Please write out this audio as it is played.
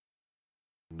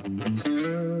And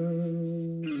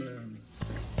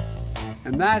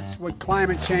that's what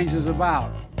climate change is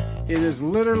about. It is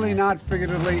literally, not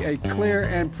figuratively, a clear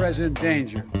and present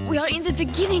danger. We are in the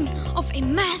beginning of a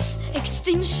mass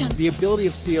extinction. The ability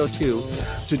of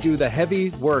CO2 to do the heavy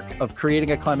work of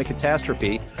creating a climate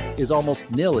catastrophe is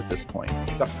almost nil at this point.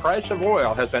 The price of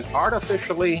oil has been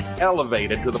artificially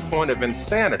elevated to the point of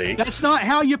insanity. That's not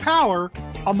how you power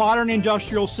a modern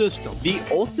industrial system. The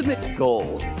ultimate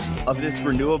goal of this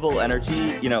renewable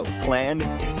energy, plan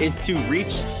is to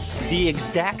reach the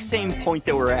exact same point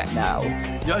that we're at now.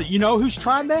 You know who's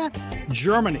tried that?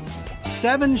 Germany.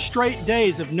 7 straight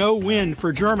days of no wind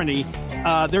for Germany.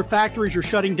 Their factories are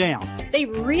shutting down. They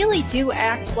really do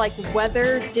act like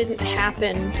weather didn't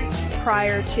happen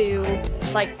prior to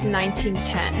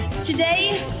 1910.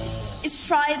 Today is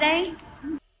Friday.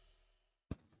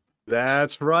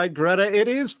 That's right, Greta. It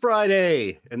is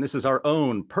Friday, and this is our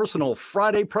own personal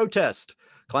Friday protest.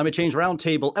 Climate Change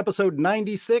Roundtable, episode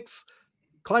 96,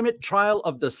 Climate Trial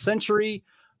of the Century,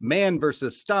 Mann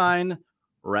versus Steyn,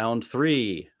 round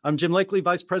 3. I'm Jim Lakely,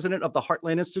 Vice President of the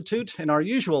Heartland Institute, and our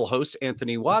usual host,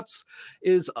 Anthony Watts,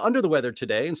 is under the weather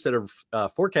today instead of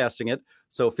forecasting it.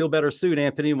 So feel better soon,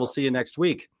 Anthony, and we'll see you next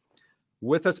week.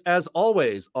 With us, as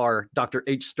always, are Dr.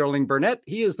 H. Sterling Burnett.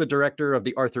 He is the director of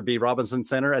the Arthur B. Robinson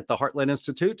Center at the Heartland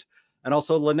Institute, and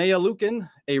also Linnea Lukin,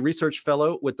 a research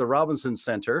fellow with the Robinson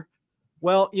Center.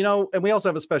 Well, and we also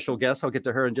have a special guest. I'll get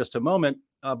to her in just a moment.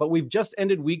 But we've just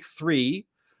ended week 3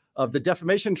 of the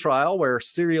defamation trial where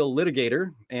serial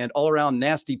litigator and all-around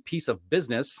nasty piece of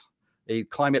business, a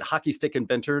climate hockey stick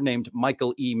inventor named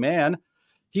Michael E. Mann,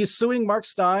 he's suing Mark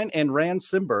Steyn and Rand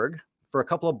Simberg for a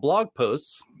couple of blog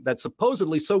posts that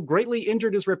supposedly so greatly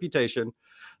injured his reputation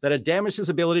that it damaged his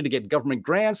ability to get government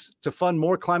grants to fund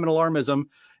more climate alarmism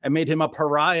and made him a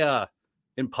pariah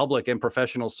in public and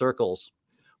professional circles.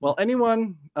 Well,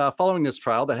 anyone following this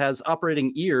trial that has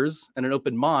operating ears and an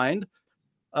open mind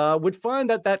would find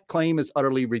that that claim is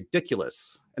utterly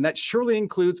ridiculous. And that surely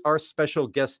includes our special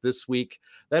guest this week.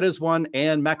 That is one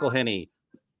Ann McElhinney.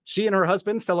 She and her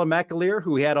husband, Philip McAleer,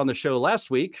 who we had on the show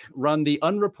last week, run the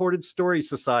Unreported Stories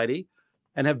Society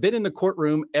and have been in the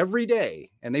courtroom every day.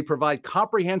 And they provide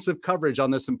comprehensive coverage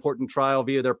on this important trial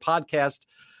via their podcast,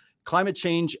 Climate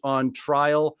Change on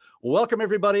Trial. Welcome,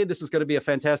 everybody. This is going to be a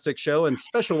fantastic show, and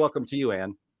special welcome to you,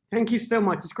 Ann. Thank you so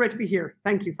much. It's great to be here.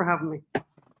 Thank you for having me.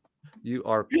 You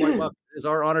are quite welcome. It is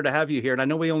our honor to have you here. And I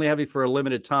know we only have you for a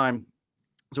limited time,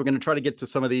 so we're going to try to get to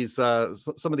some of these,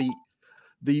 some of the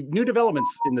new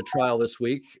developments in the trial this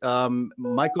week.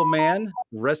 Michael Mann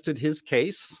rested his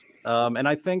case. And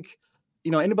I think,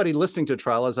 anybody listening to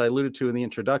trial, as I alluded to in the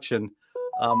introduction,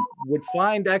 would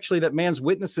find actually that Mann's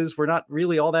witnesses were not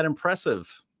really all that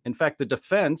impressive. In fact, the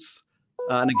defense,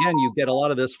 and again, you get a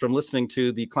lot of this from listening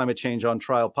to the Climate Change on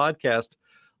Trial podcast,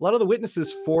 a lot of the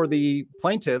witnesses for the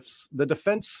plaintiffs, the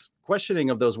defense questioning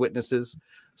of those witnesses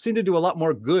seemed to do a lot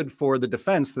more good for the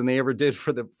defense than they ever did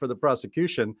for the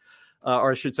prosecution,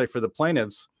 or I should say for the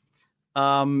plaintiffs.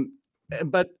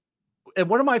 But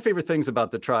one of my favorite things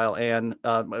about the trial, and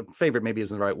favorite maybe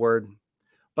isn't the right word,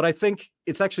 but I think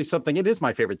it's actually something, it is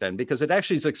my favorite then, because it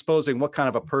actually is exposing what kind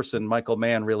of a person Michael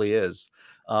Mann really is.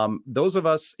 Those of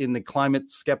us in the climate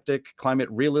skeptic, climate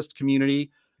realist community,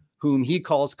 whom he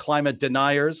calls climate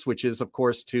deniers, which is, of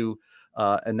course, to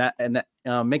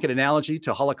make an analogy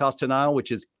to Holocaust denial,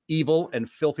 which is evil and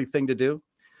filthy thing to do.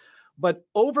 But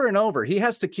over and over, he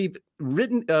has to keep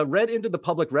read into the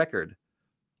public record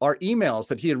are emails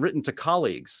that he had written to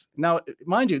colleagues. Now,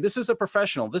 mind you, this is a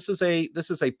professional. This is a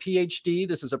PhD.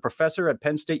 This is a professor at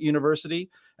Penn State University,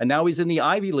 and now he's in the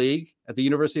Ivy League at the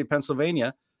University of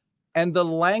Pennsylvania. And the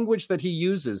language that he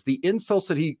uses, the insults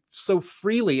that he so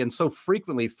freely and so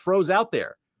frequently throws out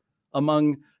there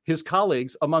among his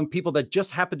colleagues, among people that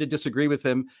just happen to disagree with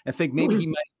him and think maybe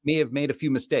he may have made a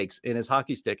few mistakes in his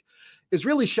hockey stick, is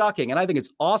really shocking. And I think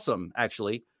it's awesome,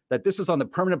 actually, that this is on the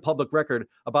permanent public record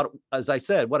about, as I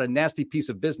said, what a nasty piece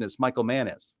of business Michael Mann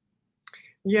is.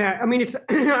 Yeah, I mean,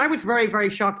 I was very, very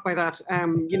shocked by that.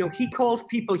 He calls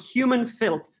people human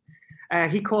filth.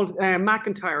 He called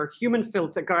McIntyre human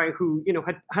filth, a guy who,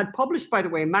 had published, by the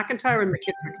way, McIntyre and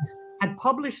McKittrick had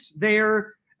published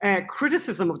their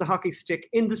criticism of the hockey stick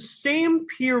in the same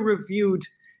peer-reviewed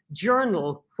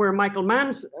journal where Michael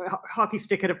Mann's hockey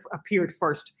stick had appeared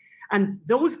first. And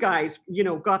those guys,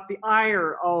 got the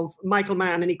ire of Michael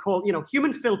Mann, and he called,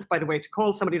 human filth, by the way, to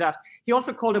call somebody that. He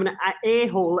also called him an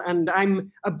a-hole, and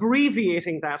I'm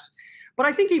abbreviating that. But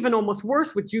I think even almost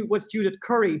worse was Judith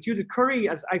Curry. Judith Curry,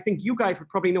 as I think you guys would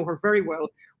probably know her very well,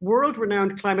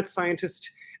 world-renowned climate scientist,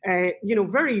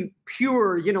 very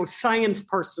pure, science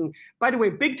person. By the way,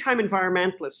 big time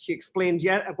environmentalist. She explained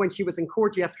when she was in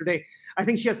court yesterday. I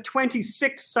think she has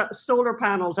 26 solar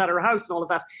panels at her house and all of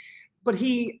that. But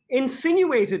he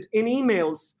insinuated in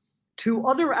emails to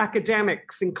other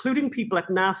academics, including people at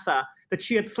NASA, that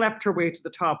she had slept her way to the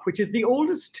top, which is the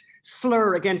oldest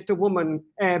slur against a woman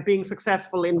being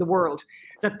successful in the world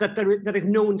that is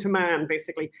known to man,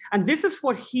 basically. And this is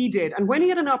what he did. And when he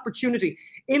had an opportunity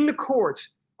in the court,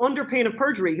 under pain of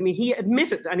perjury, he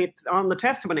admitted, and it's on the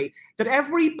testimony, that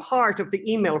every part of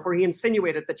the email where he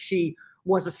insinuated that she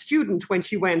was a student when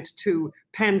she went to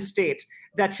Penn State,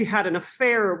 that she had an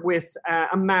affair with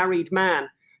a married man,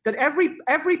 that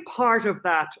every part of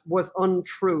that was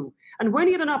untrue. And when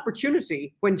he had an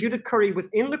opportunity, when Judith Curry was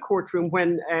in the courtroom,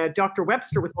 when Dr.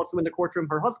 Webster was also in the courtroom,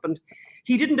 her husband,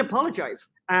 he didn't apologize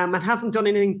and hasn't done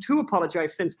anything to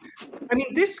apologize since.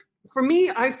 This, for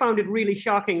me, I found it really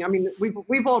shocking.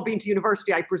 We've all been to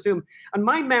university, I presume. And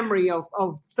my memory of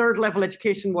third level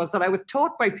education was that I was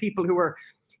taught by people who were,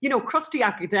 crusty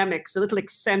academics, a little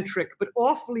eccentric, but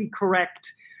awfully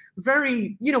correct,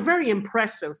 very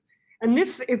impressive. And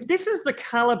if this is the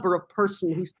caliber of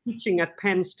person who's teaching at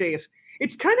Penn State,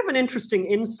 it's kind of an interesting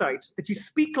insight that you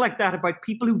speak like that about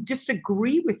people who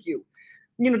disagree with you.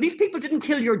 These people didn't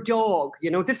kill your dog.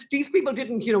 These people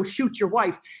didn't, shoot your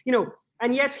wife.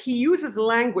 And yet he uses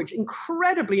language,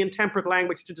 incredibly intemperate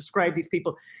language, to describe these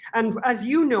people. And as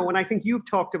you know, and I think you've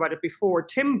talked about it before,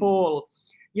 Tim Ball,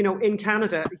 in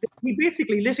Canada, we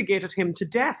basically litigated him to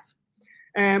death.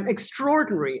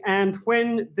 Extraordinary. And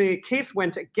when the case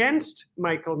went against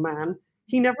Michael Mann,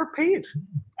 he never paid.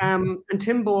 And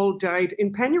Tim Ball died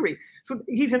in penury. So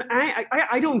he's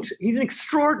he's an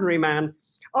extraordinary man,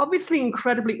 obviously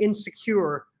incredibly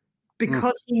insecure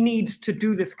because he needs to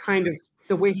do this kind of,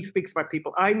 the way he speaks about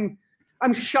people. I'm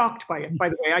shocked by it, by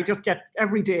the way. I just get,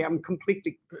 every day, I'm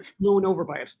completely blown over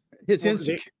by it.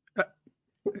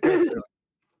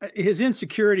 His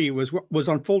insecurity was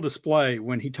on full display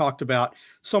when he talked about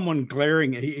someone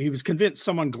glaring. He was convinced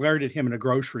someone glared at him in a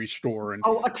grocery store. And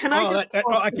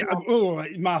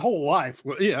my whole life,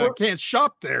 I can't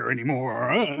shop there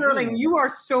anymore. Sterling, you are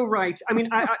so right.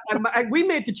 We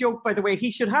made the joke, by the way.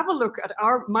 He should have a look at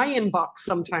my inbox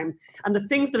sometime and the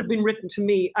things that have been written to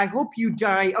me. I hope you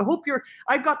die.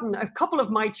 I've gotten a couple of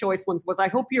my choice ones. Was I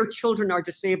hope your children are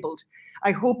disabled.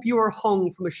 I hope you are hung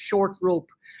from a short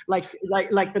rope, like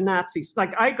the Nazis.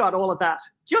 Like, I got all of that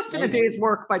just in a day's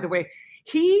work, by the way.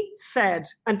 He said,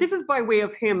 and this is by way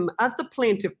of him as the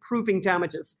plaintiff proving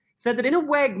damages, said that in a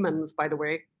Wegmans, by the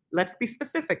way, let's be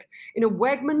specific, in a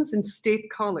Wegmans in State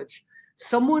College,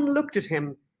 someone looked at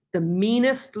him the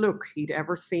meanest look he'd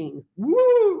ever seen.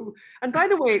 Woo! And by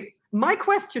the way, my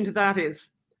question to that is,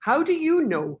 how do you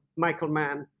know, Michael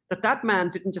Mann, that man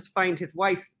didn't just find his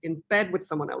wife in bed with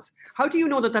someone else? How do you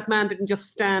know that man didn't just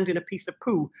stand in a piece of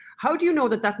poo? How do you know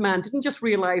that man didn't just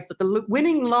realize that the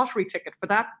winning lottery ticket for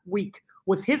that week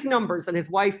was his numbers and his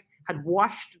wife had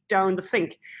washed down the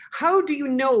sink? How do you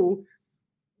know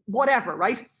whatever,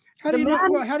 right? How do you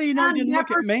know he didn't look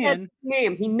at Mann?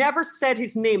 He never said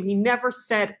his name. He never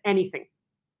said anything.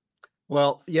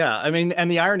 Well, yeah,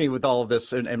 and the irony with all of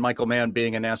this and Michael Mann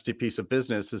being a nasty piece of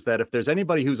business is that if there's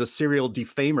anybody who's a serial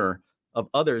defamer of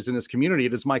others in this community,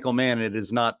 it is Michael Mann. It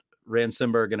is not Rand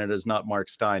Simberg, and it is not Mark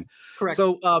Steyn. Correct.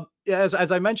 So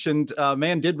as I mentioned,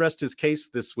 Mann did rest his case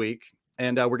this week,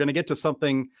 and we're going to get to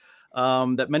something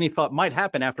that many thought might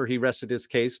happen after he rested his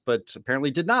case, but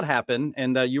apparently did not happen.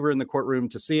 And you were in the courtroom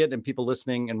to see it, and people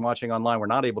listening and watching online were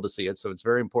not able to see it. So it's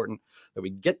very important that we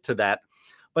get to that.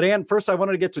 But Ann, first, I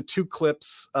wanted to get to two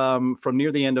clips from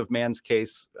near the end of Mann's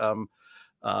case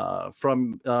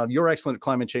from your excellent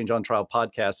Climate Change on Trial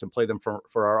podcast and play them for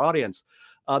our audience.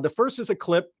 The first is a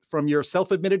clip from your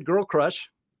self-admitted girl crush,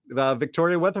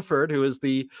 Victoria Weatherford, who is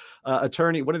the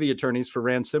attorney, one of the attorneys for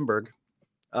Rand Simberg.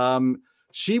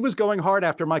 She was going hard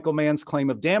after Michael Mann's claim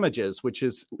of damages, which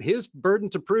is his burden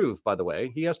to prove, by the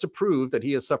way. He has to prove that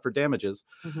he has suffered damages.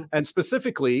 Mm-hmm. And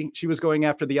specifically, she was going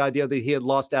after the idea that he had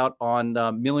lost out on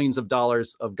millions of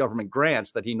dollars of government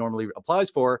grants that he normally applies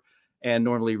for and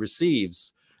normally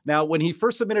receives. Now, when he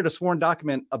first submitted a sworn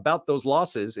document about those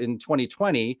losses in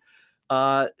 2020,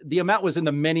 the amount was in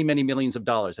the many, many millions of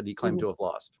dollars that he claimed to have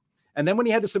lost. And then when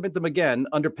he had to submit them again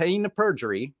under pain of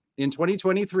perjury in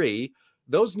 2023,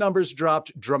 those numbers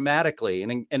dropped dramatically.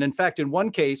 And in fact, in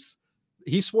one case,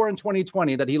 he swore in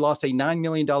 2020 that he lost a $9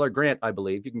 million grant, I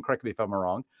believe. You can correct me if I'm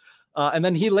wrong. And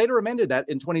then he later amended that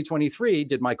in 2023,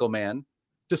 did Michael Mann,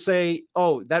 to say,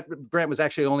 oh, that grant was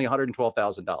actually only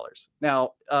 $112,000.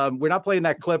 Now, we're not playing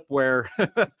that clip where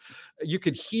you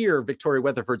could hear Victoria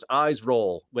Weatherford's eyes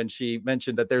roll when she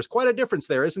mentioned that there's quite a difference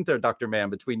there, isn't there, Dr. Mann,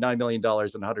 between $9 million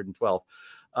and 112.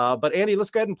 But Andy, let's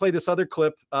go ahead and play this other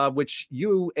clip, which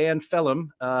you and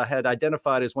Phelim had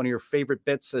identified as one of your favorite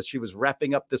bits as she was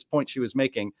wrapping up this point she was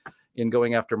making in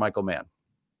going after Michael Mann.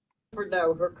 For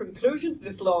now, her conclusion to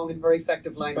this long and very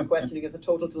effective line of questioning is a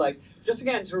total delight. Just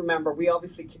again to remember, we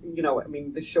obviously,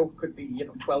 the show could be,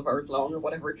 12 hours long or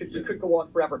whatever. It could go on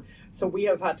forever. So we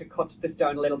have had to cut this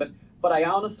down a little bit. But I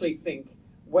honestly think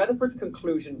Weatherford's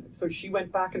conclusion, so she went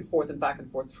back and forth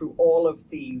through all of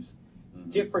these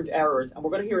different errors. And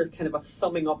we're going to hear kind of a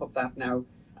summing up of that now.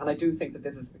 And I do think that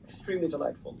this is extremely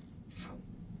delightful.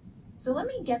 So let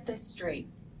me get this straight.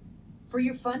 For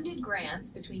your funded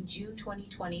grants between June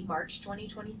 2020, March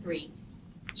 2023,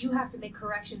 you have to make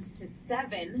corrections to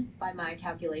 7, by my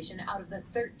calculation, out of the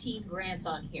 13 grants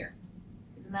on here.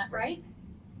 Isn't that right?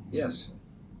 Yes.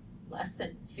 Less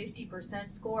than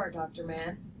 50% score, Dr.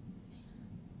 Mann.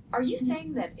 Are you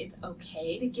saying that it's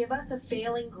okay to give us a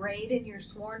failing grade in your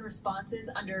sworn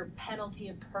responses under penalty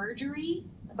of perjury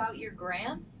about your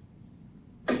grants?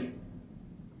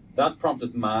 That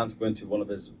prompted Mann to go into one of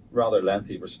his rather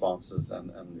lengthy responses,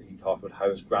 and he talked about how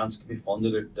his grants could be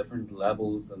funded at different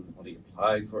levels and what he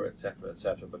applied for, etc.,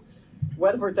 etc. But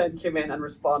Weatherford then came in and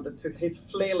responded to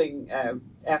his flailing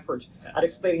effort at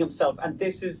explaining himself, and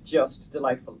this is just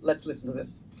delightful. Let's listen to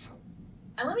this.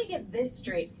 And let me get this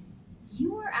straight.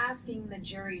 You are asking the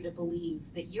jury to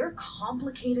believe that your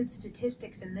complicated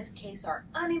statistics in this case are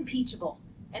unimpeachable,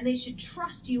 and they should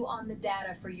trust you on the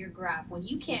data for your graph when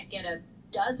you can't get a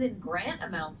dozen grant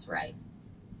amounts right.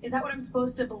 Is that what I'm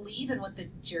supposed to believe and what the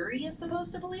jury is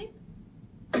supposed to believe?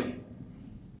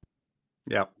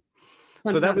 Yeah.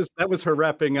 So that was her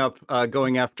wrapping up,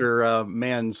 going after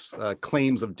Mann's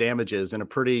claims of damages in a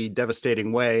pretty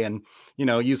devastating way, and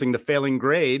using the failing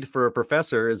grade for a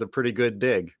professor is a pretty good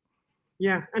dig.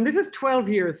 Yeah, and this is 12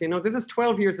 years. This is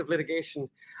 12 years of litigation,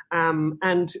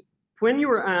 and when you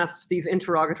were asked these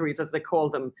interrogatories, as they call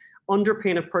them, under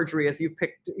pain of perjury, as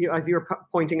you're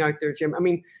pointing out there, Jim. I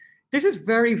mean, this is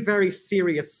very, very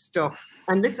serious stuff.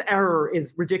 And this error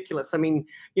is ridiculous. I mean,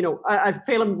 as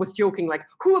Phelim was joking, like,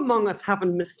 who among us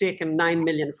haven't mistaken 9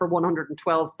 million for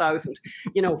 112,000?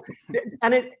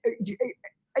 And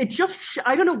it just,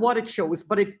 I don't know what it shows,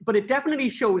 but it definitely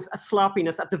shows a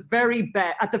sloppiness at the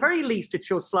very least. It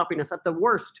shows sloppiness. At the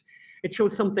worst, it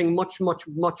shows something much, much,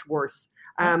 much worse.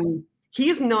 He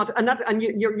is not, and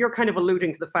you're kind of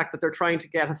alluding to the fact that they're trying to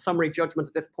get a summary judgment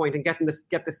at this point and get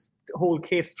this whole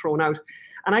case thrown out.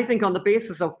 And I think on the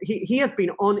basis of he has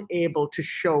been unable to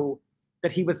show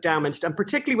that he was damaged, and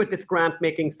particularly with this grant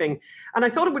making thing. And I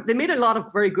thought they made a lot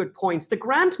of very good points. The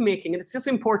grant making, and it's just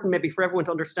important maybe for everyone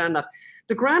to understand that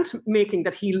the grant making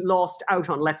that he lost out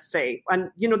on, let's say, and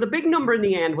the big number in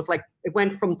the end was like, it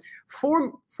went from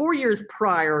 4 years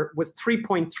prior was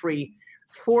 3.3.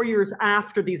 4 years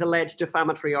after these alleged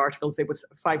defamatory articles, it was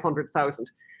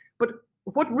 500,000. But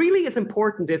what really is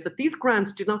important is that these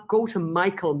grants did not go to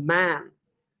Michael Mann.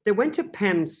 They went to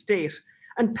Penn State.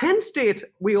 And Penn State,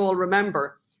 we all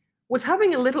remember, was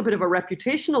having a little bit of a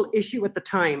reputational issue at the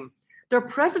time. Their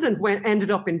president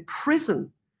ended up in prison.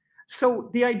 So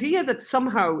the idea that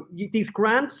somehow these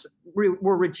grants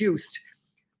were reduced,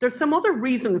 there's some other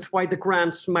reasons why the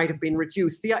grants might have been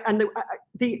reduced.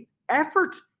 The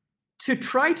effort to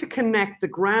try to connect the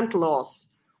grant loss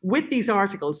with these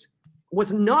articles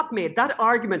was not made. That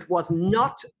argument was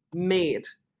not made.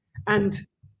 And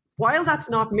while that's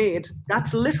not made,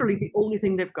 that's literally the only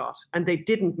thing they've got, and they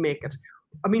didn't make it.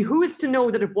 I mean, who is to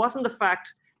know that it wasn't the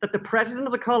fact that the president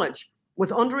of the college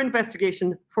was under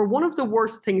investigation for one of the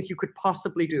worst things you could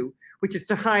possibly do, which is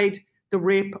to hide the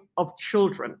rape of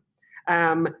children.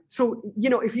 So,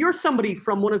 if you're somebody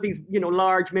from one of these,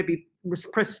 large, maybe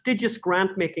prestigious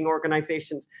grant-making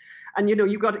organizations, and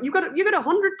you got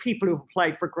 100 people who've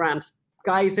applied for grants,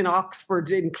 guys in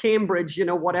Oxford, in Cambridge,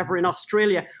 whatever, in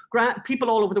Australia, people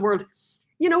all over the world,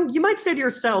 you might say to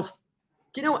yourself,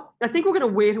 I think we're going to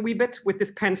wait a wee bit with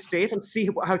this Penn State and see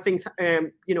how things,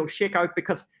 shake out,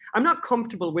 because I'm not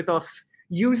comfortable with us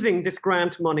using this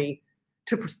grant money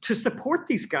to support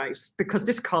these guys, because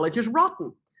this college is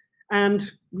rotten.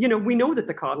 And, we know that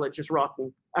the college is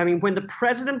rotten. I mean, when the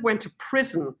president went to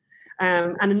prison,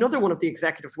 and another one of the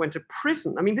executives went to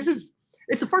prison, I mean,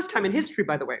 it's the first time in history,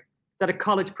 by the way, that a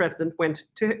college president went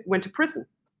to prison.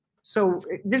 So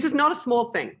this is not a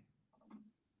small thing.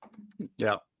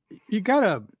 Yeah.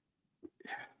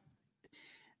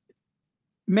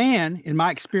 Mann, in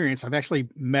my experience, I've actually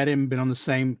met him, been on the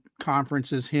same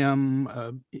conference as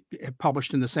him,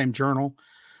 published in the same journal.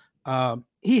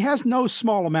 He has no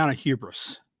small amount of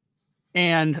hubris.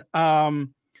 And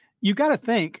you got to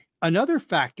think another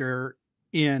factor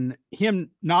in him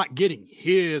not getting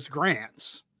his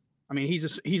grants. I mean,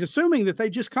 he's assuming that they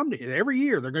just come to him every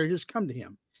year. They're going to just come to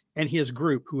him and his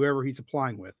group, whoever he's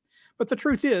applying with. But the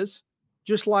truth is,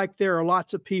 just like there are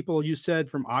lots of people you said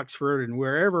from Oxford and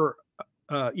wherever,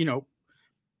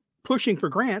 pushing for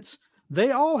grants,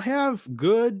 they all have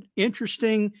good,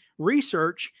 interesting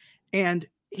research, and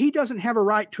he doesn't have a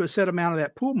right to a set amount of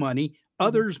that pool money.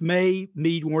 Others may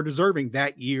be more deserving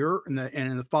that year and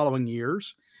in the following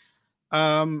years.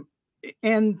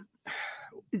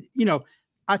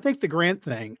 I think the grant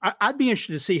thing, I'd be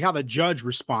interested to see how the judge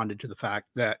responded to the fact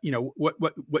that,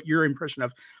 what your impression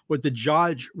of what the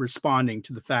judge responding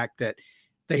to the fact that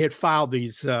they had filed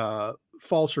these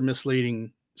false or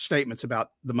misleading statements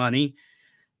about the money.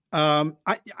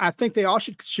 I think they all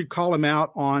should call him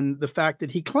out on the fact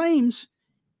that he claimed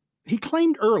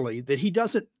early that he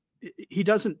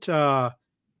doesn't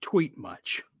tweet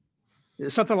much.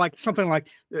 Something like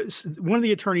one of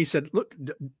the attorneys said, look,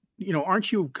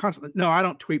 aren't you constantly? No, I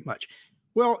don't tweet much.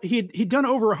 Well, he'd done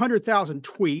over 100,000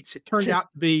 tweets. It turned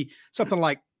out to be something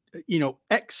like,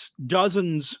 X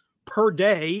dozens per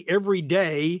day, every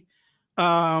day.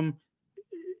 Look,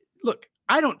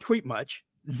 I don't tweet much.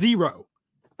 Zero.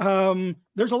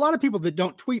 There's a lot of people that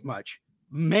don't tweet much.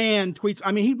 Mann tweets.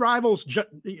 I mean, he rivals,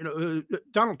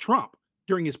 Donald Trump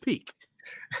during his peak.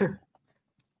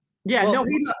 Yeah, well,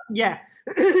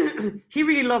 he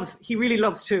really loves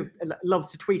to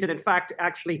tweet. And in fact,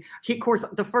 actually, I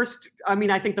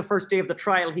think the first day of the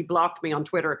trial, he blocked me on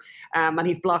Twitter, and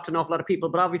he's blocked an awful lot of people.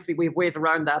 But obviously, we have ways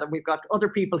around that, and we've got other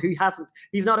people who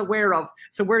he's not aware of.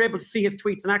 So we're able to see his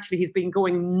tweets. And actually, he's been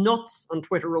going nuts on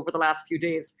Twitter over the last few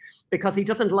days because he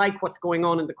doesn't like what's going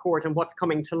on in the court and what's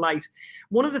coming to light.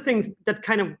 One of the things that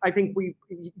I think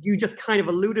you just kind of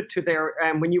alluded to there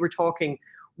when you were talking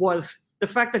was the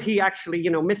fact that he actually,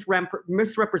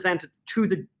 misrepresented to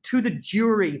the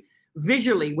jury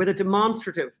visually with a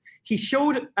demonstrative. He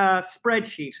showed a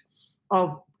spreadsheet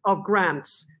of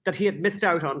grants that he had missed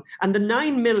out on, and the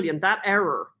 9 million, that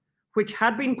error, which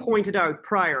had been pointed out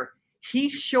prior, he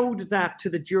showed that to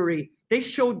the jury. They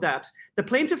showed that. The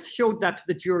plaintiffs showed that to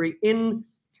the jury and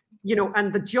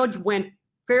the judge went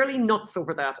fairly nuts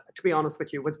over that, to be honest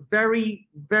with you, was very,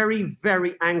 very,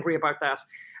 very angry about that,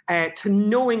 to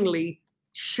knowingly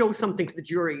show something to the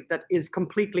jury that is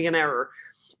completely in error.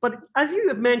 But as you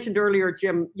have mentioned earlier,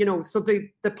 Jim, so the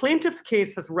plaintiff's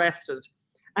case has rested,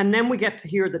 and then we get to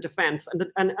hear the defense.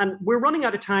 And we're running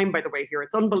out of time, by the way, here.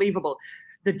 It's unbelievable.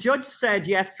 The judge said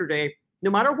yesterday,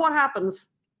 no matter what happens,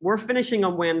 we're finishing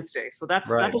on Wednesday. So that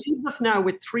leaves us now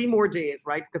with 3 more days,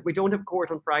 right? Because we don't have court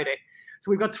on Friday.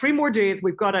 So we've got 3 more days.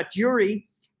 We've got a jury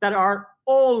that are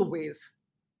always,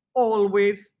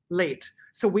 always late.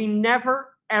 So we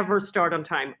never, ever start on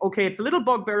time. Okay, it's a little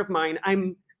bugbear of mine.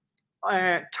 I'm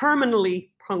terminally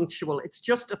punctual. It's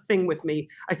just a thing with me.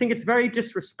 I think it's very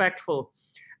disrespectful.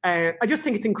 I just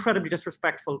think it's incredibly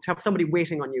disrespectful to have somebody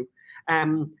waiting on you.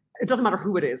 It doesn't matter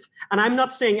who it is. And I'm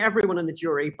not saying everyone in the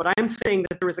jury, but I'm saying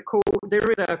that there is a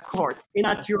court in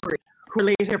that jury who are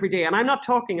late every day. And I'm not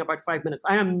talking about 5 minutes.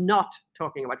 I am not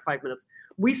talking about 5 minutes.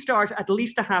 We start at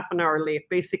least a half an hour late,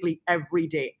 basically every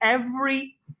day.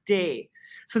 Every day.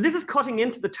 So this is cutting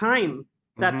into the time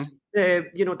that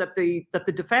that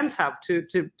the defense have to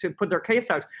put their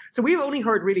case out. So we've only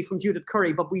heard really from Judith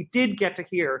Curry, but we did get to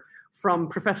hear from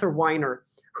Professor Weiner,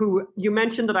 who you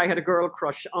mentioned that I had a girl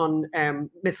crush on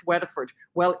Miss Weatherford.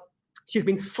 Well, she's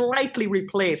been slightly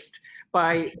replaced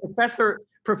by Professor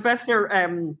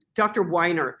Dr.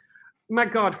 Weiner. My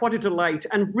God, what a delight.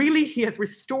 And really, he has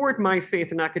restored my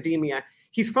faith in academia.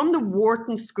 He's from the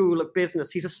Wharton School of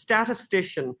Business. He's a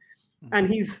statistician. And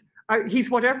he's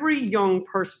what every young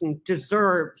person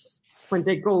deserves when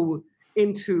they go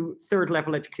into third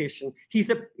level education. He's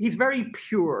very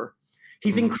pure.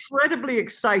 He's incredibly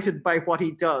excited by what he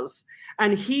does.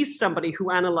 And he's somebody who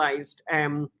analyzed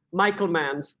Michael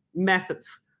Mann's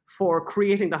methods for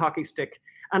creating the hockey stick.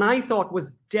 And I thought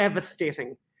was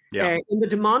devastating. Yeah. In the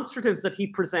demonstratives that he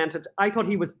presented, I thought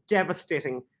he was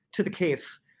devastating to the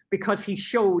case. Because he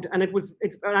showed, and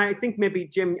and I think maybe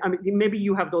Jim, maybe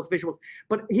you have those visuals,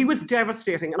 but he was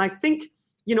devastating. And I think,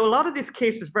 a lot of this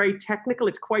case is very technical.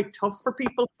 It's quite tough for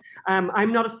people.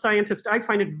 I'm not a scientist. I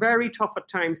find it very tough at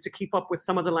times to keep up with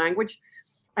some of the language.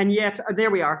 And yet,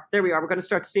 there we are. We're going to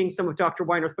start seeing some of Dr.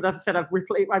 Weiner's. But as I said, I've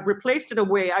replaced it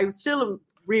away. I still am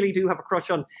really do have a crush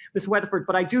on Miss Weatherford,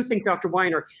 but I do think Dr.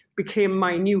 Weiner became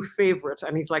my new favorite,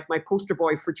 and he's like my poster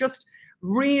boy for just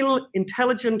real,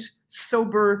 intelligent,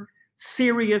 sober,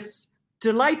 serious,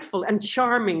 delightful and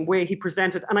charming way he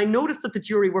presented. And I noticed that the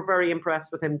jury were very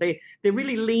impressed with him. They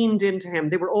really leaned into him.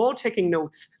 They were all taking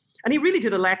notes. And he really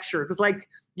did a lecture. It was like,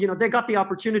 they got the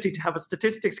opportunity to have a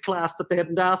statistics class that they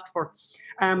hadn't asked for.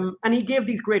 And he gave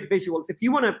these great visuals. If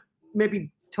you want to maybe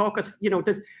talk us,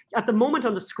 there's, at the moment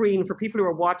on the screen for people who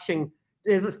are watching,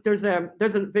 there's a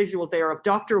visual there of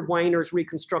Dr. Weiner's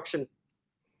reconstruction.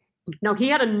 Now, he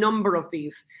had a number of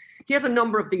these.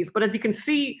 But as you can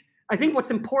see, I think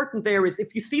what's important there is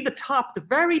if you see the top, the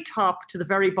very top to the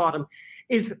very bottom,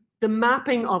 is the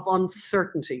mapping of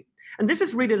uncertainty. And this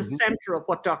is really the center of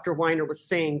what Dr. Weiner was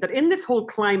saying, that in this whole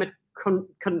climate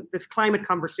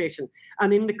conversation,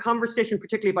 and in the conversation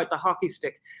particularly about the hockey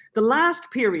stick, the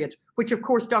last period, which of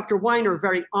course Dr. Weiner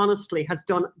very honestly has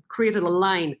created a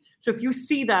line. So if you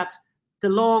see that, the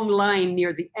long line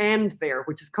near the end there,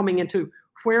 which is coming into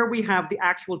where we have the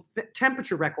actual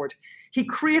temperature record, he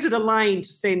created a line to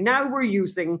say, now we're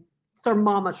using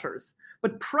thermometers.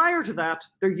 But prior to that,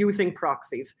 they're using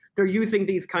proxies. They're using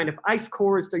these kind of ice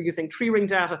cores. They're using tree ring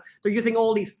data. They're using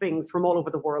all these things from all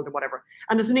over the world or whatever.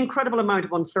 And there's an incredible amount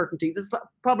of uncertainty. There's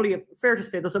probably fair to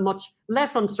say there's a much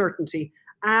less uncertainty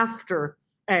after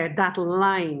that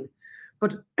line.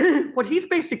 But what he's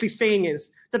basically saying is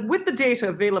that with the data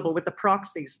available with the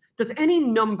proxies, there's any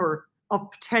number of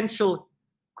potential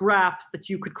graphs that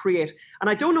you could create. And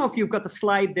I don't know if you've got the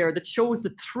slide there that shows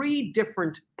the 3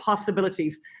 different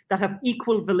possibilities that have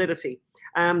equal validity.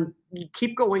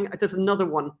 Keep going. There's another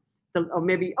one. Or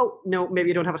maybe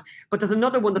you don't have it. But there's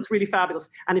another one that's really fabulous.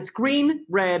 And it's green,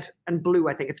 red, and blue,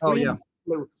 I think. It's green,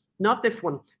 blue. Not this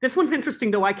one. This one's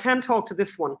interesting, though. I can talk to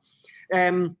this one.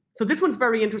 So this one's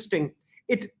very interesting.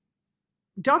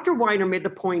 Dr. Weiner made the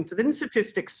point that in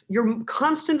statistics, you're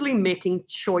constantly making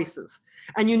choices.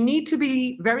 And you need to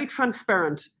be very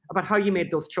transparent about how you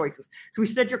made those choices. So he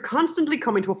said, you're constantly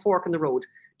coming to a fork in the road.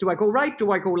 Do I go right?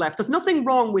 Do I go left? There's nothing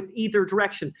wrong with either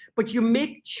direction, but you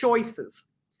make choices,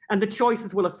 and the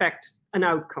choices will affect an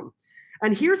outcome.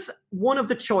 And here's one of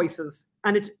the choices,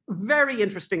 and it's very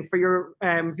interesting for your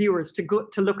viewers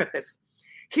to look at this.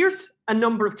 Here's a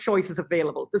number of choices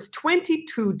available. There's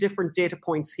 22 different data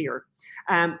points here,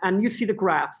 and you see the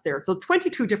graphs there. So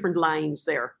 22 different lines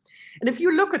there. And if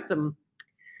you look at them,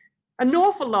 an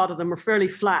awful lot of them are fairly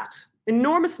flat.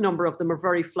 Enormous number of them are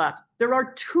very flat. There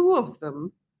are 2 of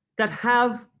them that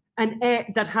have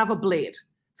a blade.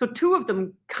 So 2 of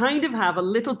them kind of have a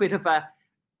little bit of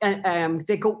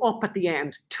they go up at the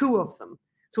end, 2 of them.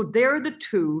 So they're the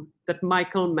 2 that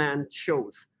Michael Mann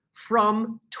chose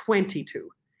from 22.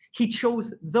 He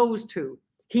chose those 2.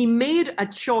 He made a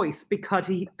choice because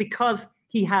he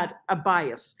had a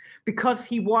bias, because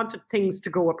he wanted things to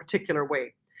go a particular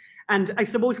way. And I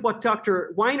suppose what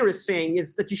Dr. Weiner is saying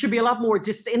is that you should be a lot more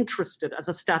disinterested as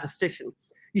a statistician.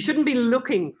 You shouldn't be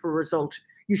looking for a result.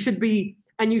 You should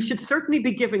certainly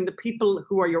be giving the people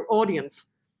who are your audience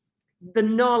the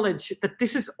knowledge that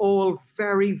this is all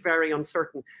very, very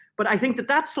uncertain. But I think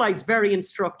that slide's very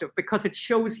instructive because it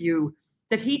shows you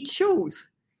that he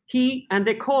chose. And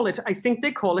they call it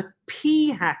P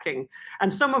hacking.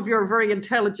 And some of your very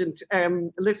intelligent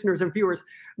listeners and viewers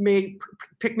may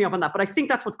pick me up on that, but I think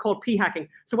that's what's called P hacking.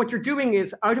 So what you're doing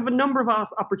is, out of a number of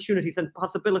opportunities and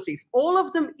possibilities, all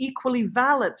of them equally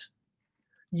valid,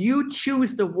 you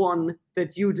choose the one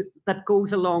that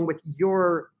goes along with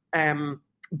your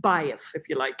bias, if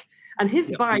you like. And his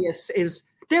bias is,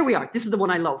 there we are. This is the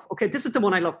one I love. Okay, this is the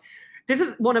one I love. This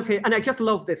is one of his, and I just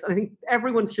love this. I think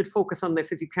everyone should focus on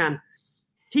this if you can.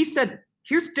 He said,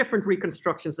 here's different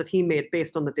reconstructions that he made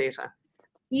based on the data.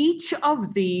 Each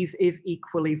of these is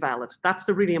equally valid. That's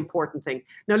the really important thing.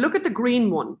 Now look at the green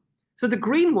one. So the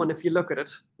green one, if you look at it,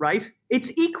 right,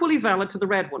 it's equally valid to the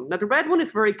red one. Now the red one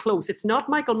is very close. It's not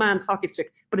Michael Mann's hockey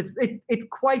stick, but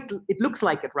it looks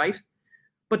like it, right?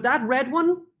 But that red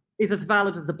one is as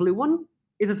valid as the blue one,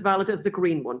 is as valid as the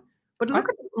green one. But look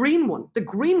at the green one. The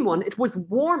green one, it was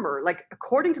warmer. Like,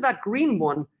 according to that green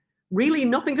one, really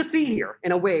nothing to see here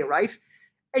in a way, right?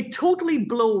 It totally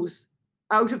blows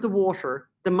out of the water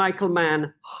the Michael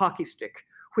Mann hockey stick,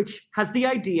 which has the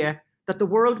idea that the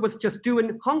world was just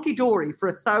doing hunky-dory for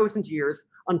 1,000 years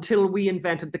until we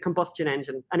invented the combustion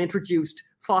engine and introduced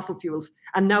fossil fuels.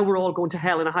 And now we're all going to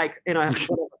hell in a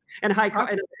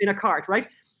cart, right?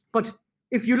 But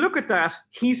if you look at that,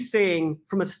 he's saying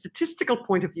from a statistical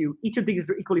point of view, each of these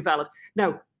are equally valid.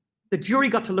 Now, the jury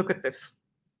got to look at this.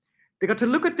 They got to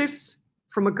look at this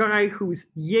from a guy who's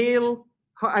Yale,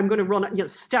 I'm going to run,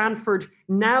 Stanford,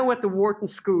 now at the Wharton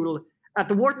School at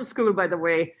the Wharton School, by the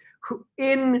way, who,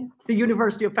 in the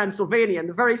University of Pennsylvania, in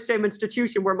the very same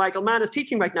institution where Michael Mann is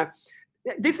teaching right now.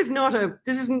 This isn't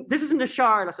a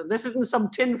charlatan. This isn't some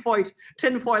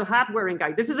tinfoil hat wearing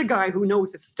guy. This is a guy who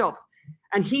knows his stuff,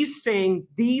 and he's saying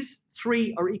these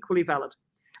three are equally valid.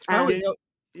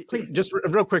 Please. Just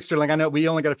real quick, Sterling. I know we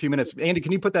only got a few minutes. Andy,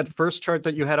 can you put that first chart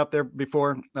that you had up there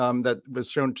before that was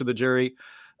shown to the jury?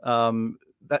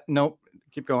 Nope.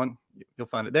 Keep going. You'll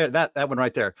find it there. That one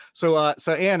right there. So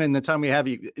Anne, in the time we have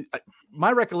you,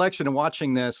 my recollection of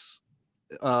watching this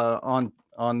on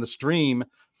the stream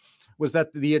was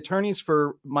that the attorneys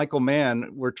for Michael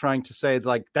Mann were trying to say,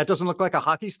 like, that doesn't look like a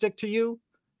hockey stick to you.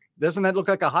 Doesn't that look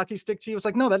like a hockey stick to you? It's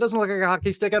like, no, that doesn't look like a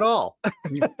hockey stick at all.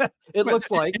 It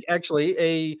looks like actually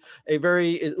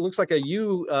it looks like a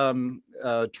U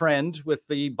trend with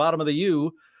the bottom of the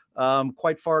U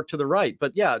quite far to the right.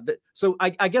 But yeah, so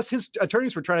I guess his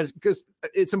attorneys were trying to, because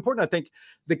it's important, I think,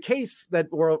 the case that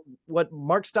what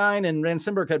Mark Steyn and Rand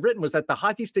Simberg had written was that the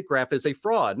hockey stick graph is a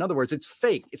fraud. In other words, it's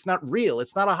fake. It's not real.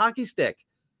 It's not a hockey stick.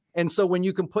 And so when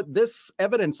you can put this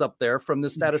evidence up there from the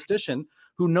statistician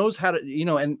who knows how to,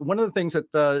 and one of the things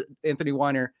that Anthony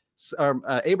Weiner, or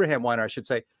Abraham Weiner, I should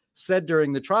say, said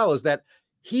during the trial is that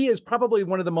he is probably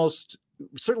one of the most,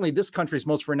 certainly this country's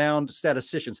most renowned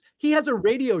statisticians. He has a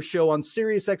radio show on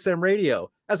Sirius XM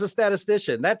radio as a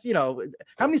statistician. That's, how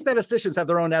many statisticians have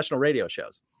their own national radio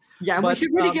shows? Yeah, we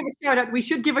should really give a shout out. We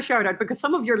should give a shout out because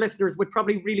some of your listeners would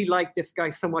probably really like this guy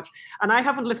so much. And I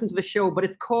haven't listened to the show, but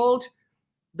it's called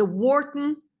the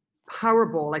Wharton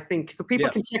Powerball, I think. So people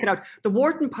can check it out. The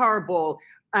Wharton Powerball,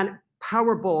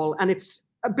 and it's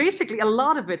basically a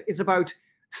lot of it is about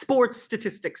sports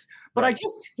statistics. But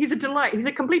he's a delight. He's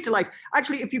a complete delight.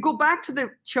 Actually, if you go back to the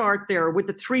chart there with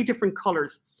the three different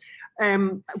colors,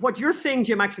 what you're saying,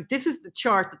 Jim, actually, this is the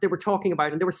chart that they were talking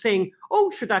about. And they were saying,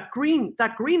 oh, sure, that green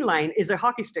line is a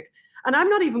hockey stick. And I'm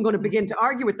not even going to begin to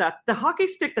argue with that. The hockey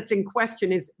stick that's in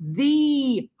question is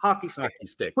the hockey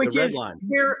stick,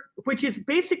 which is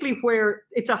basically where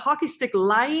it's a hockey stick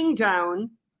lying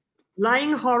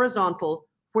horizontal,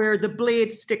 where the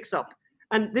blade sticks up.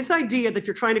 And this idea that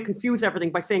you're trying to confuse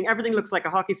everything by saying everything looks like a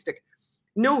hockey stick.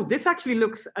 No, this actually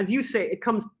looks, as you say, it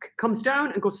comes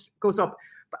down and goes up.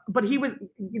 But he was,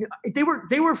 they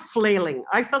were flailing.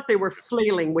 I felt they were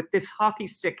flailing with this hockey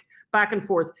stick back and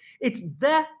forth. It's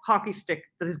the hockey stick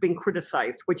that is being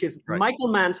criticized, which is Michael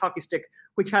Mann's hockey stick,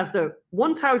 which has the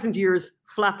 1,000 years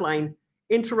flat line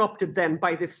interrupted then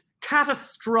by this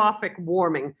catastrophic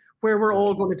warming where we're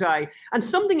all going to die. And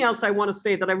something else I want to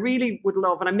say that I really would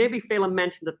love, and I maybe Phelan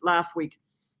mentioned it last week,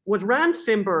 was Rand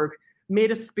Simberg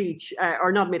made a speech,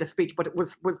 or not made a speech, but it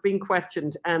was being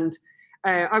questioned. And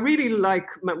I really like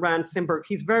Rand Simberg.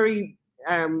 He's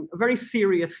a very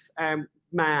serious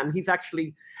man. He's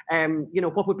actually,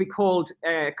 what would be called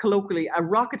colloquially a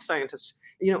rocket scientist.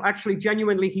 Actually,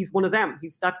 genuinely, he's one of them.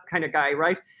 He's that kind of guy,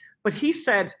 right? But he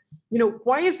said,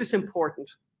 why is this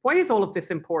important? Why is all of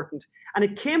this important? And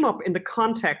it came up in the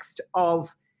context of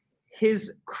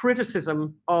his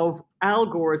criticism of Al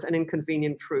Gore's An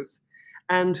Inconvenient Truth.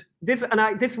 And this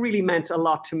really meant a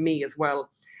lot to me as well.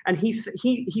 And he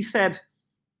said,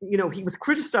 he was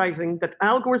criticizing that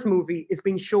Al Gore's movie is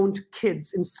being shown to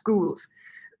kids in schools.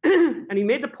 And he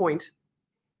made the point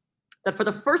that for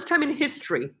the first time in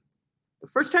history,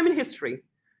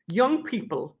 young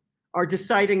people are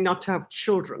deciding not to have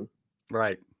children.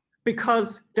 Right.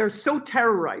 Because they're so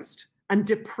terrorized and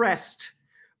depressed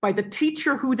by the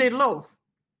teacher who they love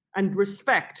and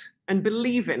respect and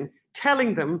believe in,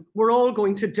 telling them we're all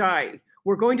going to die,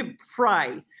 we're going to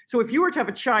fry. So if you were to have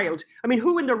a child,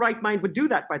 who in their right mind would do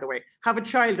that, by the way? Have a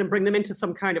child and bring them into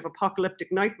some kind of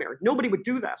apocalyptic nightmare? Nobody would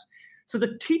do that. So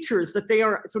the teachers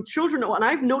children, and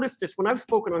I've noticed this when I've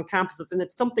spoken on campuses, and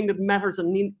it's something that matters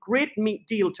a great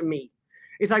deal to me,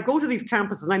 is I go to these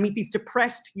campuses and I meet these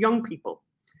depressed young people.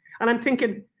 And I'm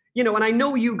thinking, and I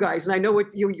know you guys, and I know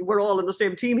we're all in the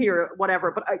same team here,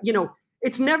 whatever, but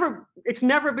it's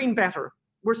never been better.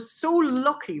 We're so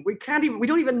lucky. We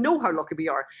don't even know how lucky we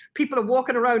are. People are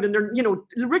walking around and they're,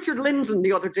 Richard Lindzen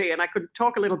the other day, and I could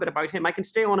talk a little bit about him. I can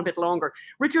stay on a bit longer.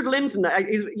 Richard Lindzen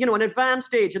is, an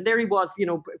advanced age, and there he was,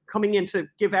 coming in to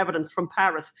give evidence from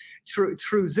Paris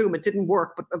through Zoom. It didn't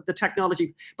work, but the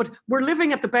technology. But we're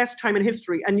living at the best time in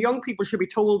history, and young people should be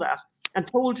told that, and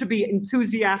told to be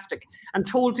enthusiastic, and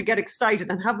told to get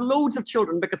excited and have loads of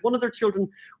children, because one of their children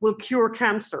will cure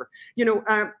cancer,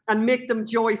 and make them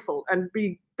joyful and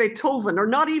be Beethoven, or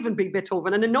not even be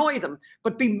Beethoven and annoy them,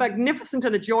 but be magnificent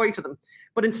and a joy to them.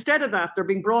 But instead of that, they're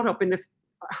being brought up in this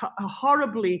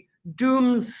horribly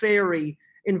doomsayerly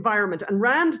environment. And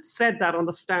Rand said that on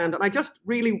the stand, and I just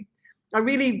really I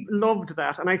really loved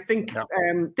that. And I think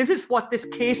this is what this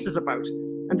case is about.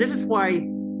 And this is why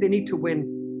they need to win.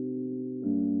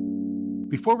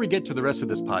 Before we get to the rest of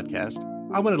this podcast,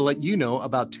 I wanted to let you know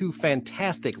about 2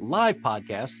 fantastic live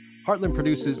podcasts Heartland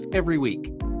produces every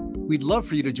week. We'd love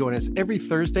for you to join us every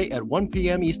Thursday at 1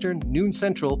 p.m. Eastern, noon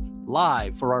Central,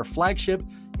 live for our flagship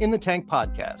In the Tank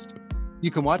podcast.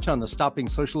 You can watch on the Stopping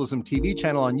Socialism TV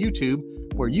channel on YouTube,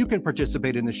 where you can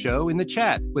participate in the show in the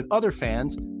chat with other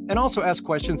fans and also ask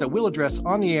questions that we'll address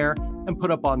on the air and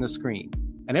put up on the screen.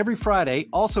 And every Friday,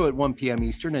 also at 1 p.m.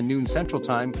 Eastern and noon Central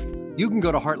Time, you can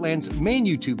go to Heartland's main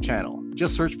YouTube channel.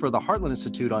 Just search for the Heartland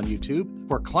Institute on YouTube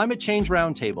for Climate Change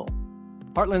Roundtable.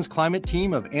 Heartland's climate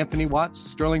team of Anthony Watts,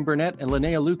 Sterling Burnett, and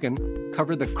Linnea Lucan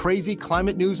cover the crazy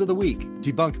climate news of the week,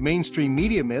 debunk mainstream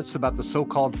media myths about the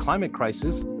so-called climate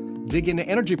crisis, dig into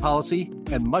energy policy,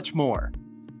 and much more.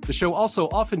 The show also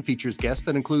often features guests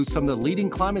that include some of the leading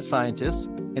climate scientists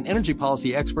and energy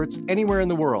policy experts anywhere in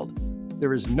the world.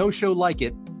 There is no show like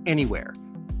it anywhere.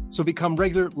 So become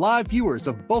regular live viewers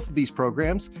of both of these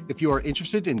programs if you are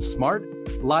interested in smart,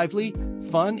 lively,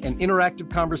 fun, and interactive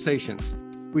conversations.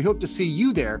 We hope to see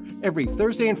you there every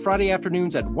Thursday and Friday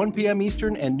afternoons at 1 p.m.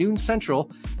 Eastern and noon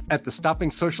Central at the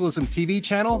Stopping Socialism TV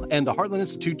channel and the Heartland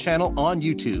Institute channel on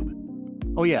YouTube.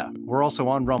 Oh yeah, we're also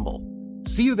on Rumble.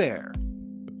 See you there.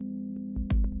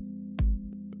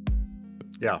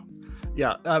 Yeah.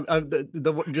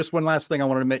 Just one last thing I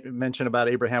wanted to mention about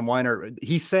Abraham Weiner.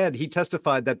 He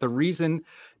testified that the reason,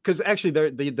 because actually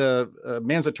the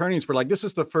Mann's attorneys were like, this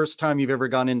is the first time you've ever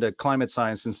gone into climate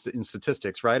science and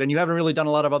statistics, right? And you haven't really done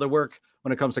a lot of other work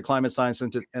when it comes to climate science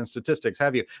and statistics,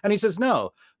 have you? And he says,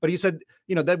 no. But he said,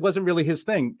 that wasn't really his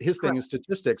thing. His thing is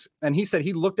statistics. And he said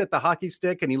he looked at the hockey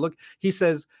stick and he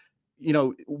says,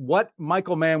 what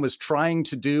Michael Mann was trying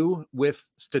to do with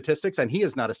statistics, and he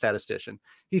is not a statistician.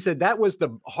 He said that was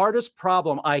the hardest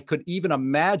problem I could even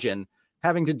imagine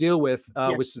having to deal with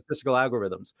statistical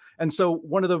algorithms. And so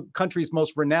one of the country's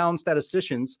most renowned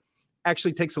statisticians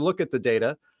actually takes a look at the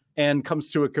data and comes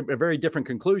to a very different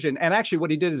conclusion. And actually what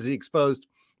he did is he exposed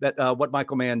that what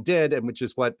Michael Mann did, and which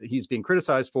is what he's being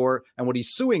criticized for, and what he's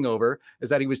suing over, is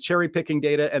that he was cherry picking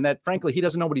data, and that frankly, he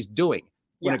doesn't know what he's doing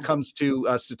when it comes to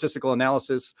statistical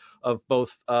analysis of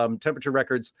both temperature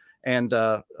records and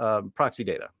proxy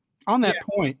data. On that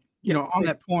point,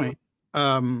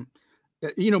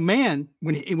 Mann,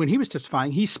 when he was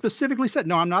testifying, he specifically said,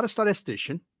 no, I'm not a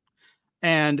statistician.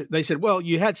 And they said, well,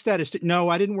 you had statisticians. No,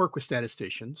 I didn't work with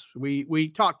statisticians. We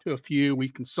talked to a few, we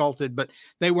consulted, but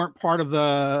they weren't part of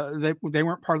the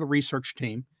research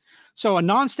team. So a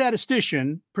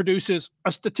non-statistician produces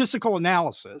a statistical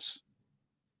analysis,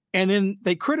 and then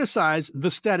they criticize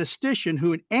the statistician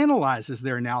who analyzes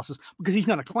their analysis because he's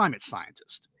not a climate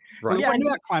scientist. Right. It wasn't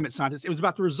about climate scientists. It was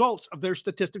about the results of their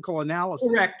statistical analysis.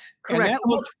 Correct. And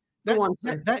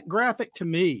that graphic to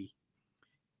me,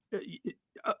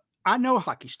 I know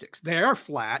hockey sticks. They are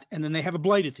flat, and then they have a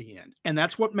blade at the end. And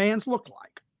that's what Mann's look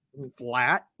like.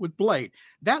 Flat with blade.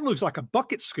 That looks like a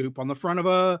bucket scoop on the front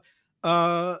of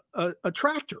a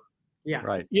tractor. Yeah.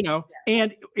 Right.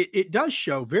 And it does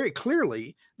show very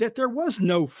clearly that there was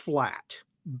no flat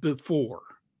before.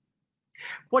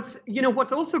 What's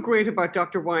also great about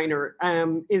Dr. Weiner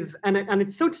is, and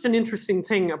it's such an interesting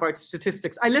thing about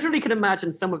statistics. I literally can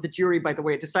imagine some of the jury, by the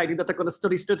way, deciding that they're going to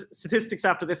study statistics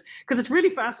after this, because it's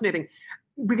really fascinating.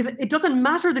 Because it doesn't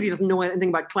matter that he doesn't know anything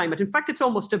about climate. In fact, it's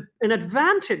almost an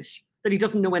advantage that he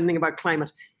doesn't know anything about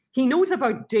climate. He knows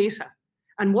about data.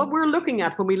 And what we're looking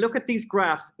at when we look at these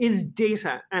graphs is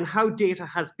data and how data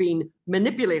has been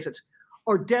manipulated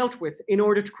or dealt with in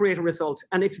order to create a result.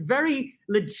 And it's very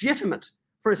legitimate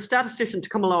for a statistician to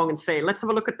come along and say, let's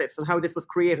have a look at this and how this was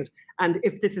created and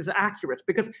if this is accurate,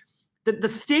 because the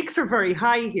stakes are very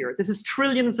high here. This is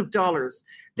trillions of dollars.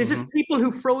 This is people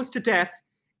who froze to death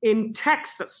in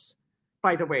Texas,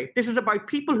 by the way. This is about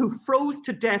people who froze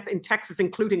to death in Texas,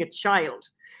 including a child.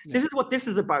 Yeah. This is what this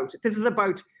is about. This is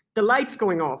about the lights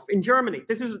going off in Germany.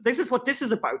 This is what this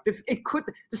is about. The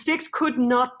stakes could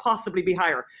not possibly be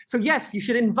higher. So yes, you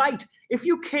should invite, if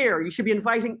you care, you should be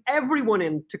inviting everyone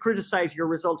in to criticize your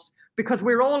results, because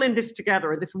we're all in this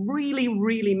together and this really,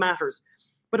 really matters.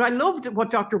 But I loved what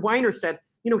Dr. Weiner said.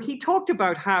 He talked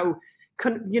about how,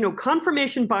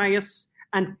 confirmation bias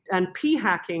and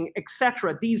p-hacking,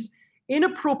 etc., these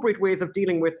inappropriate ways of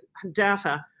dealing with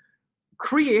data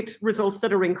create results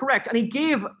that are incorrect. And he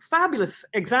gave fabulous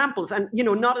examples, and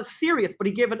not as serious, but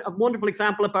he gave a wonderful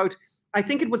example about, I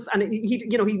think it was, and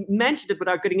he mentioned it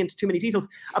without getting into too many details,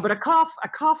 about a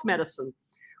cough medicine,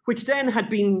 which then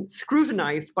had been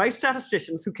scrutinized by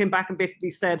statisticians who came back and basically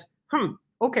said,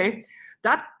 okay,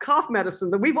 That cough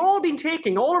medicine that we've all been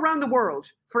taking all around the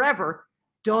world forever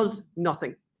does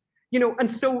nothing. And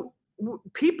so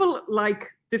people like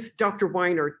this Dr.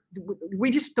 Weiner,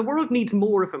 the world needs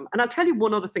more of him. And I'll tell you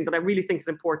one other thing that I really think is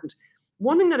important.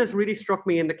 One thing that has really struck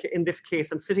me in this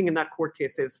case and sitting in that court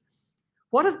case is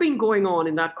what has been going on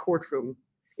in that courtroom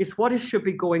is what should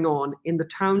be going on in the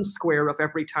town square of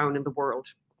every town in the world.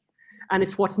 And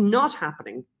it's what's not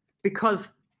happening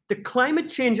because the climate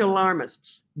change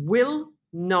alarmists will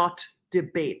not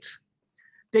debate.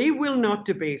 They will not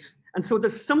debate. And so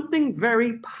there's something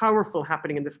very powerful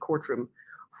happening in this courtroom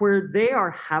where they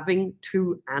are having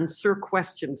to answer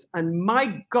questions. And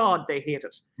my God, they hate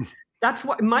it. That's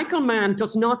why Michael Mann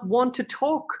does not want to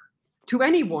talk to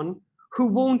anyone who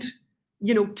won't,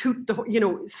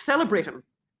 celebrate him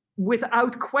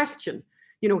without question.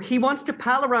 He wants to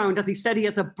pal around, as he said, he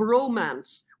has a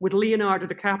bromance with Leonardo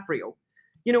DiCaprio.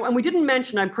 And we didn't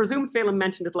mention, I presume Phelan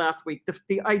mentioned it last week,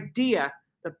 the idea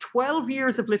that 12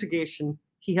 years of litigation,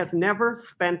 he has never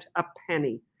spent a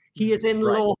penny. He is in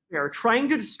lawfare, trying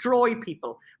to destroy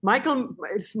people.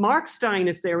 Mark Steyn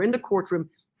is there in the courtroom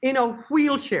in a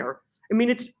wheelchair. I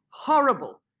mean, it's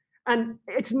horrible. And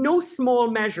it's no small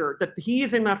measure that he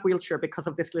is in that wheelchair because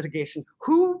of this litigation.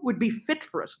 Who would be fit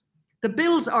for it? The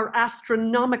bills are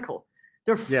astronomical.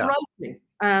 They're frightening.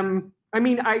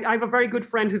 I have a very good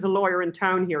friend who's a lawyer in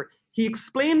town here. He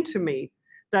explained to me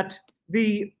that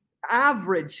the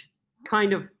average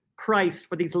kind of price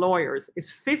for these lawyers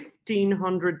is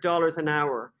 $1,500 an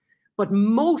hour, but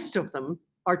most of them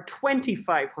are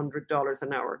 $2,500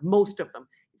 an hour. Most of them.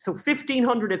 So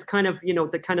 $1,500 is kind of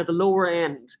the lower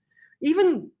end.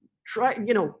 Even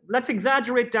let's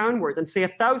exaggerate downward and say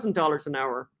 $1,000 an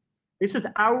hour. This is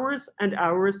hours and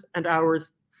hours and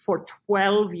hours for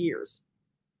 12 years.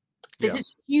 This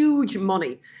is huge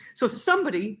money. So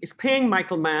somebody is paying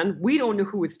Michael Mann. We don't know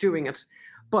who is doing it,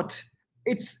 but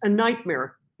it's a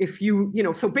nightmare. If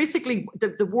so basically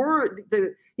the word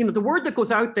that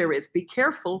goes out there is be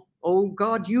careful. Oh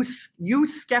God, you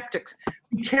skeptics,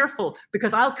 be careful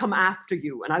because I'll come after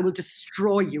you and I will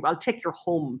destroy you. I'll take your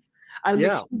home. I'll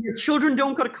make sure your children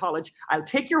don't go to college. I'll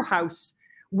take your house.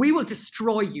 We will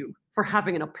destroy you for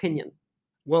having an opinion.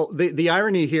 Well, the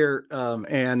irony here,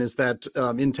 Anne, is that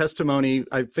in testimony,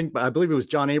 I believe it was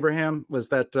John Abraham, was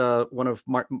that one of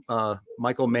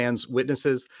Michael Mann's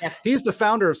witnesses. Yes. He's the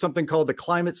founder of something called the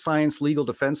Climate Science Legal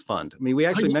Defense Fund. I mean, we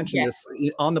actually mentioned this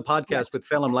on the podcast with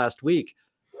Phelan last week.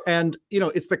 And,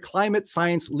 it's the Climate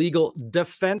Science Legal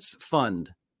Defense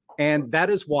Fund. And that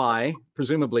is why,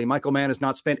 presumably, Michael Mann has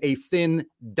not spent a thin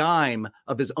dime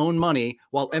of his own money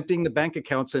while emptying the bank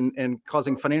accounts and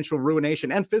causing financial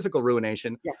ruination and physical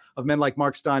ruination of men like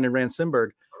Mark Steyn and Rand Simberg.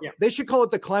 Yeah. They should call it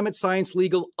the Climate Science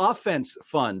Legal Offense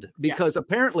Fund because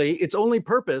apparently its only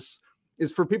purpose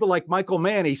is for people like Michael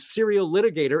Mann, a serial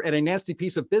litigator and a nasty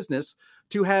piece of business,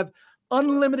 to have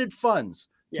unlimited funds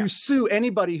to sue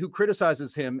anybody who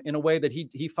criticizes him in a way that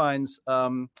he finds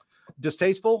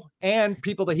distasteful and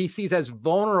people that he sees as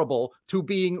vulnerable to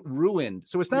being ruined.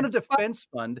 So it's not a defense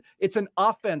fund, it's an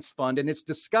offense fund, and it's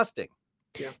disgusting.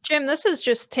 Jim, this is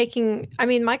just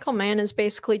Michael Mann is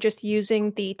basically just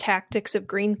using the tactics of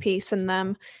Greenpeace and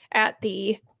them at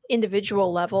the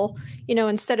individual level.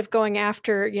 Instead of going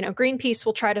after, Greenpeace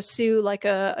will try to sue like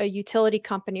a utility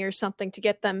company or something to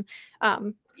get them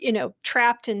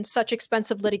trapped in such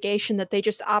expensive litigation that they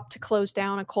just opt to close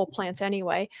down a coal plant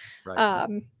anyway. Right.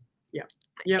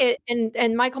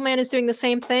 And Michael Mann is doing the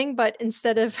same thing, but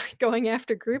instead of going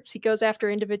after groups, he goes after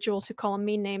individuals who call him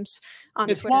mean names on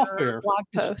Twitter or blog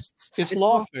posts. It's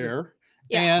lawfare,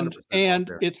 and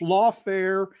it's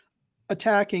lawfare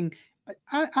attacking.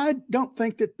 I don't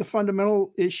think that the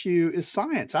fundamental issue is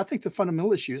science. I think the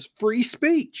fundamental issue is free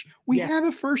speech. We have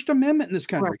a First Amendment in this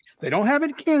country. Right. They don't have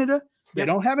it in Canada. They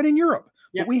don't have it in Europe.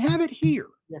 But we have it here.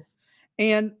 Yes.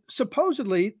 And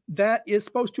supposedly that is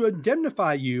supposed to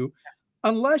indemnify you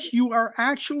unless you are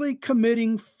actually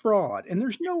committing fraud. And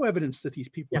there's no evidence that these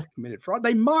people have committed fraud.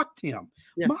 They mocked him.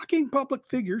 Mocking public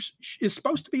figures is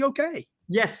supposed to be okay.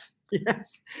 Yes.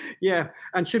 Yeah,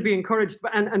 and should be encouraged.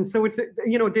 And so it's,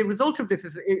 the result of this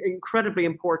is incredibly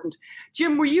important.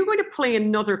 Jim, were you going to play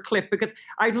another clip? Because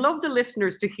I'd love the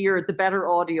listeners to hear the better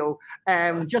audio,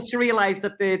 just to realize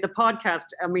that the podcast,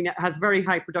 it has very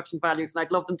high production values, and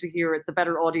I'd love them to hear the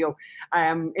better audio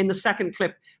in the second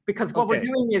clip. Because what we're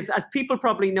doing is, as people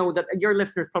probably know, that your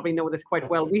listeners probably know this quite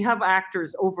well, we have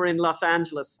actors over in Los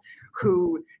Angeles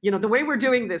who, the way we're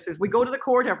doing this is we go to the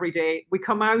court every day, we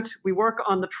come out, we work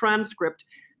on the transcript,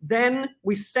 then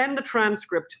we send the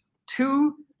transcript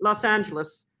to Los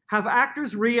Angeles, have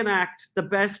actors reenact the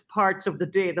best parts of the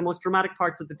day, the most dramatic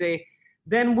parts of the day.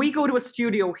 Then we go to a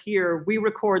studio here, we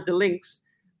record the links.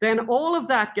 Then all of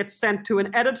that gets sent to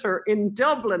an editor in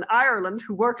Dublin, Ireland,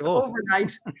 who works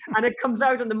overnight, and it comes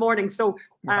out in the morning. So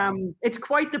it's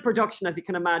quite the production, as you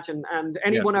can imagine. And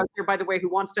anyone out there, by the way, who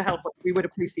wants to help us, we would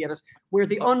appreciate it. We're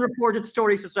the Unreported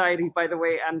Story Society, by the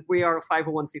way, and we are a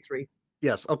 501c3.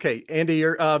 Yes. Okay. Andy,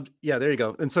 you're, yeah, there you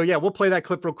go. And so, yeah, we'll play that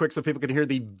clip real quick so people can hear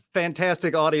the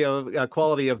fantastic audio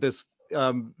quality of this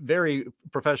very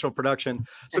professional production.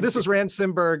 So this is Rand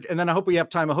Simberg, and then I hope we have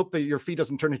time. I hope that your feet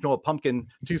doesn't turn into a pumpkin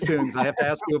too soon, because I have to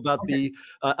ask you about the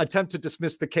attempt to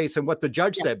dismiss the case and what the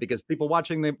judge said, because people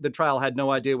watching the trial had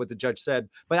no idea what the judge said.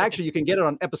 But actually, you can get it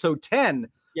on episode 10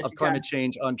 of Climate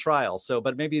Change on Trial. So,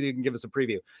 but maybe you can give us a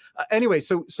preview. Anyway,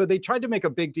 so they tried to make a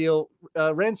big deal.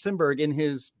 Rand Simberg, in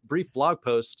his brief blog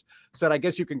post, said, "I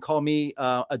guess you can call me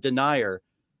a denier."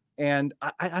 And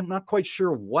I'm not quite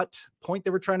sure what point they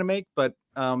were trying to make, but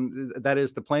that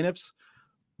is the plaintiffs.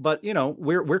 But, you know,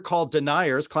 we're called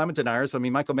deniers, climate deniers. I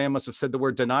mean, Michael Mann must have said the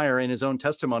word denier in his own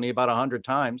testimony about 100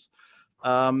 times.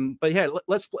 But yeah,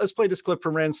 let's play this clip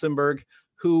from Rand Simberg,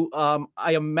 who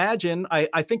I imagine,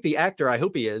 I think the actor, I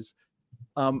hope he is,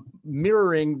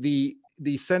 mirroring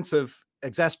the sense of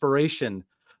exasperation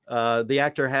the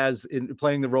actor has in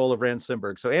playing the role of Rand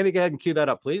Simberg. So Andy, go ahead and cue that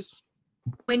up, please.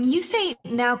 When you say,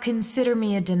 "Now consider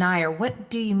me a denier,"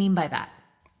 what do you mean by that?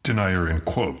 Denier in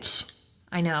quotes.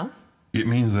 I know. It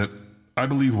means that I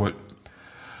believe what...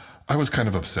 I was kind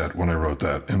of upset when I wrote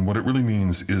that, and what it really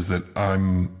means is that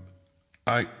I'm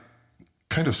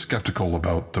kind of skeptical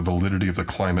about the validity of the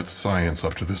climate science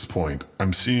up to this point.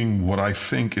 I'm seeing what I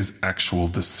think is actual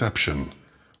deception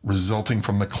resulting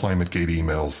from the ClimateGate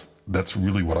emails. That's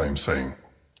really what I am saying.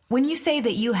 When you say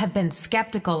that you have been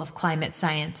skeptical of climate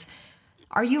science,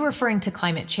 are you referring to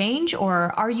climate change,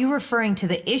 or are you referring to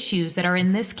the issues that are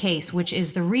in this case, which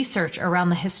is the research around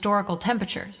the historical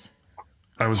temperatures?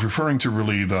 I was referring to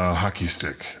really the hockey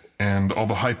stick and all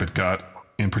the hype it got,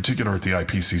 in particular at the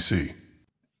IPCC.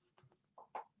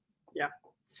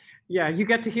 Yeah, you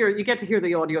get to hear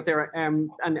the audio there, and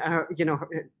you know,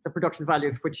 the production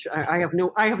values, which I have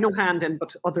no hand in,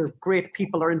 but other great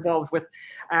people are involved with,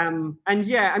 and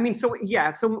yeah, I mean, so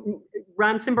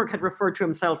Rand Simberg had referred to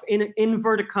himself in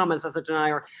inverted commas as a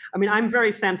denier. I mean, I'm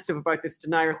very sensitive about this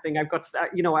denier thing. I've got,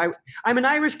 you know, I'm an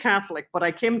Irish Catholic, but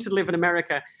I came to live in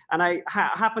America, and I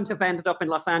happen to have ended up in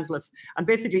Los Angeles, and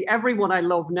basically everyone I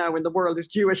love now in the world is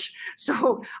Jewish.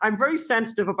 So I'm very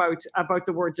sensitive about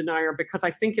the word denier, because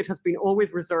I think it has been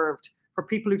always reserved for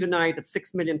people who deny that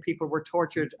 6 million people were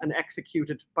tortured and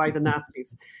executed by the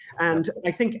Nazis. And I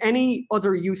think any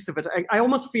other use of it, I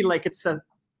almost feel like it's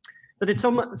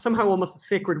somehow almost a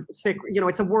sacred, you know,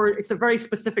 it's a very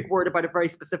specific word about a very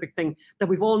specific thing that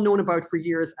we've all known about for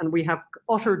years and we have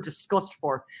utter disgust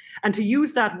for. And to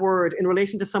use that word in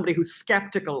relation to somebody who's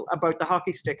skeptical about the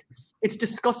hockey stick, it's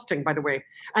disgusting, by the way.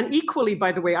 And equally,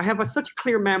 by the way, I have such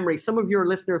clear memory. Some of your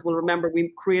listeners will remember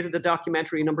we created a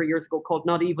documentary a number of years ago called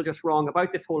Not Evil, Just Wrong,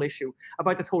 about this whole issue,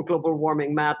 about this whole global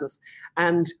warming madness.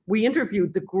 And we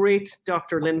interviewed the great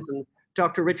Dr.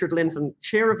 Richard Lindzen,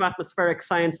 chair of atmospheric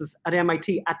sciences at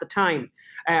MIT at the time.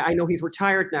 I know he's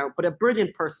retired now, but a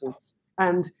brilliant person.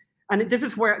 And this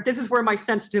is where my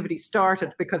sensitivity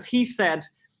started, because he said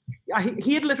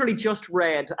he had literally just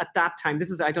read at that time,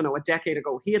 this is, I don't know, a decade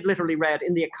ago, he had literally read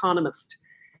in The Economist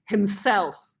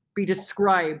himself be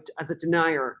described as a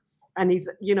denier. And he's,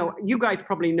 you know, you guys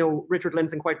probably know Richard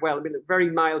Lindzen quite well, very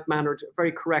mild-mannered,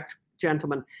 very correct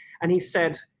gentleman. And he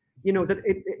said, you know, that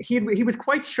he was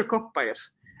quite shook up by it,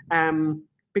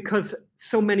 because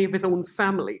so many of his own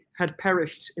family had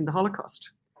perished in the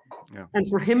Holocaust. Yeah. And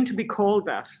for him to be called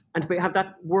that and to have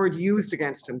that word used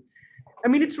against him, I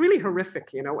mean, it's really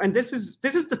horrific, you know. And this is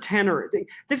the tenor.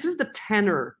 This is the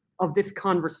tenor of this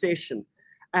conversation,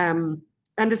 and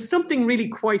there's something really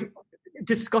quite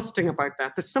disgusting about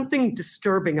that. There's something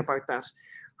disturbing about that,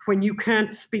 when you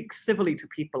can't speak civilly to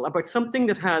people about something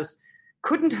that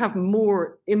couldn't have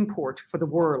more import for the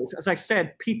world. As I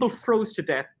said, people froze to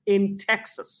death in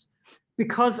Texas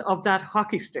because of that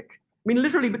hockey stick. I mean,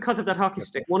 literally because of that hockey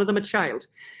stick, one of them a child.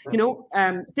 You know,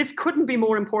 this couldn't be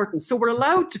more important. So we're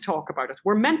allowed to talk about it.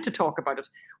 We're meant to talk about it.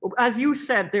 As you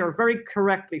said there very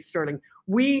correctly, Sterling,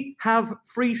 we have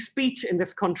free speech in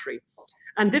this country.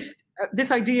 And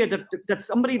this idea that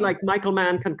somebody like Michael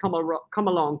Mann can come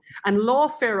along and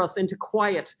lawfare us into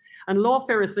quiet, and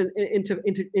lawfare us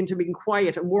into being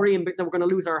quiet and worrying that we're going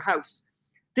to lose our house.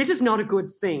 This is not a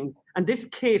good thing, and this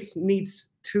case needs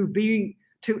to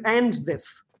end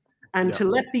this, and to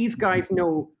let these guys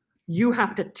know, you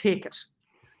have to take it.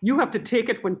 You have to take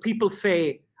it when people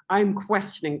say, "I'm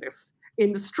questioning this."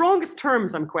 in the strongest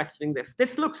terms, I'm questioning this.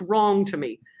 This looks wrong to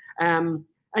me. And,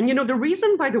 the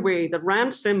reason, by the way, that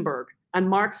Rand Simberg and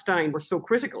Mark Steyn were so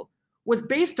critical was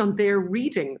based on their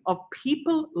reading of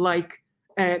people like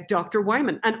Dr.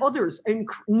 Wyman and others,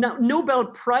 Nobel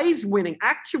Prize winning,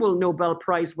 actual Nobel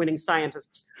Prize winning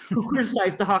scientists who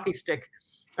criticized the hockey stick.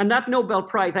 And that Nobel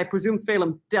Prize, I presume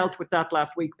Phelim dealt with that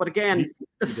last week. But again,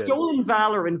 the stolen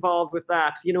valor involved with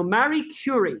that. Marie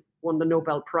Curie won the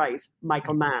Nobel Prize,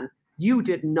 Michael Mann. You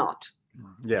did not.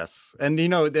 Yes, and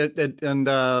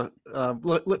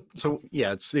so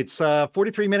yeah, it's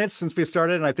 43 minutes since we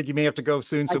started, and I think you may have to go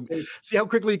soon. So see how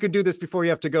quickly you can do this before you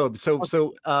have to go.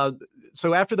 So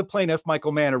after the plaintiff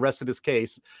Michael Mann arrested his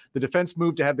case, the defense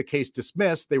moved to have the case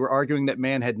dismissed. They were arguing that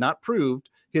Mann had not proved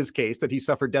his case, that he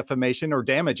suffered defamation or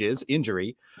damages,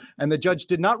 injury, and the judge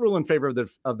did not rule in favor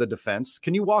of the defense.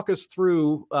 Can you walk us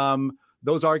through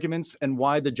those arguments and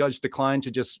why the judge declined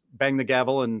to just bang the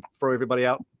gavel and throw everybody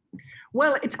out?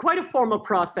 Well, it's quite a formal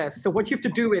process. So what you have to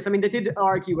do is, they did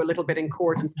argue a little bit in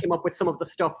court and came up with some of the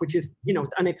stuff, which is,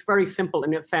 and it's very simple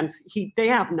in a sense. They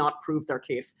have not proved their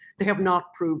case. They have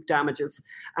not proved damages.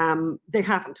 They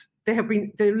haven't.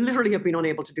 They literally have been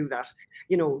unable to do that.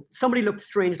 Somebody looked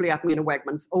strangely at me in a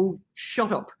Wegmans. Oh,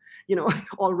 shut up,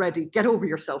 already. Get over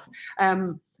yourself.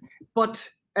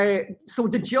 So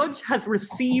the judge has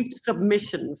received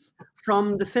submissions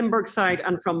from the Simberg side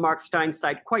and from Mark Steyn's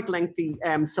side, quite lengthy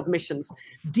submissions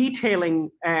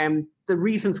detailing the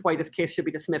reasons why this case should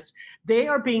be dismissed. They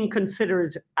are being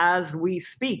considered as we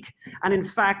speak. And in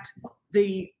fact,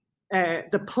 the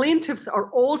plaintiffs are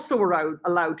also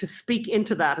allowed to speak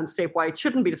into that and say why it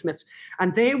shouldn't be dismissed.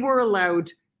 And they were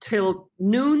allowed till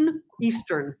noon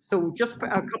Eastern, so just a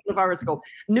couple of hours ago,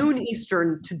 noon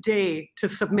Eastern today to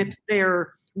submit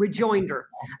their rejoinder.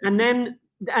 And then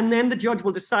the judge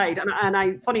will decide. And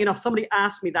I, funny enough, somebody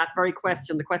asked me that very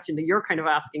question, the question that you're kind of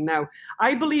asking now.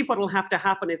 I believe what will have to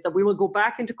happen is that we will go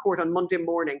back into court on Monday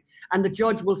morning and the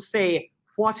judge will say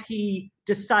what he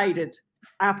decided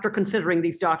after considering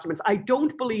these documents. I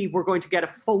don't believe we're going to get a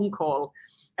phone call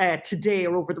today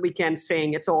or over the weekend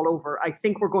saying it's all over. I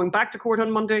think we're going back to court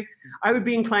on Monday. I would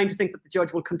be inclined to think that the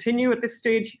judge will continue at this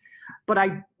stage, but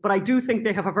I do think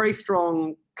they have a very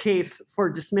strong case for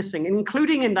dismissing,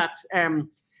 including in that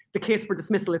the case for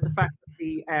dismissal is the fact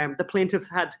that the plaintiffs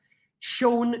had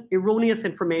shown erroneous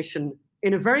information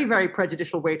in a very, very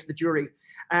prejudicial way to the jury.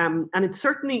 And it's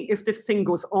certainly, if this thing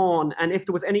goes on, and if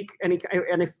there was any, and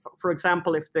if, for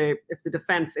example, if the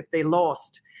defense, if they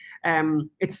lost,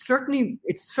 it's certainly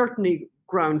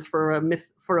grounds for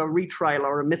a retrial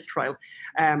or a mistrial.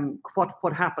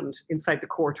 What happened inside the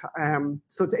court?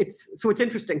 So it's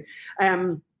interesting.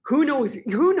 Who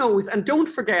knows? And don't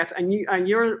forget, and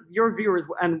your viewers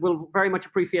and will very much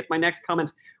appreciate my next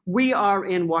comment. We are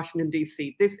in Washington,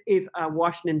 D.C. This is a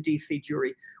Washington, D.C.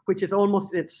 jury, which is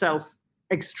almost in itself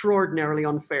extraordinarily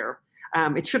unfair.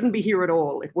 It shouldn't be here at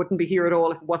all. It wouldn't be here at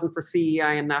all if it wasn't for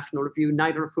CEI and National Review,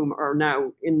 neither of whom are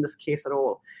now in this case at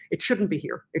all. It shouldn't be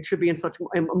here. It should be in such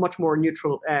a much more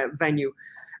neutral venue.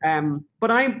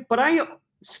 But I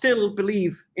still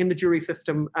believe in the jury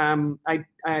system. I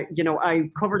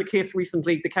covered a case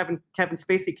recently, the Kevin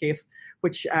Spacey case,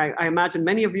 which I imagine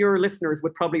many of your listeners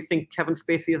would probably think Kevin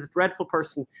Spacey is a dreadful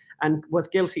person and was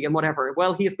guilty and whatever.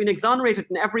 Well, he has been exonerated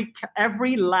in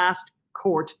every last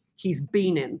court he's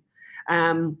been in,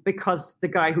 because the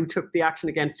guy who took the action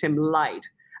against him lied.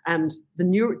 And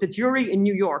the jury in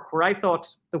New York, where I thought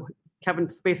Kevin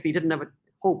Spacey didn't have a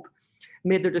hope,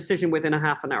 made their decision within a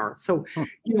half an hour. So,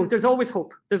 there's always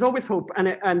hope. There's always hope.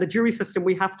 And the jury system,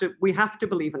 we have to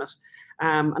believe in it.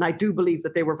 And I do believe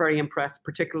that they were very impressed,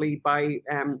 particularly by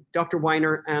Dr.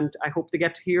 Weiner. And I hope they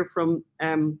get to hear from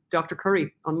Dr.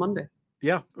 Curry on Monday.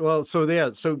 Yeah. Well, so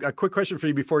a quick question for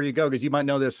you before you go, because you might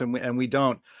know this and we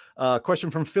don't.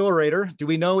 Question from Phil Rader. Do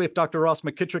we know if Dr. Ross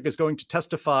McKittrick is going to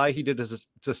testify? He did a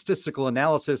statistical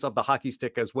analysis of the hockey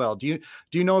stick as well. Do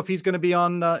you know if he's going to be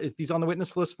on if he's on the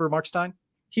witness list for Mark Steyn?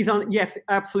 He's on. Yes,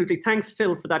 absolutely. Thanks,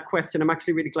 Phil, for that question. I'm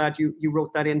actually really glad you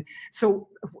wrote that in. So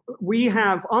we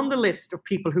have on the list of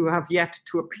people who have yet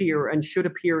to appear and should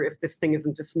appear if this thing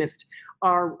isn't dismissed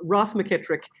are Ross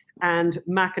McKittrick and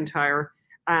McIntyre.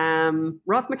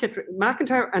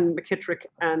 McIntyre and McKittrick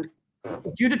and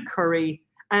Judith Curry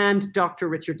and Dr.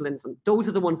 Richard Lindzen. Those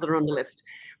are the ones that are on the list.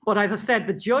 But as I said,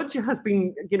 the judge has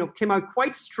been, came out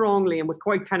quite strongly and was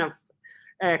quite kind of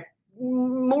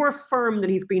more firm than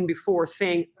he's been before,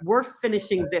 saying we're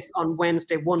finishing this on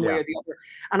Wednesday, one way or the other.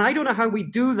 And I don't know how we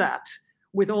do that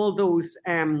with all those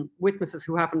witnesses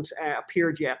who haven't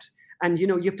appeared yet. And, you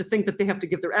have to think that they have to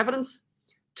give their evidence.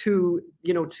 to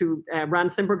Rand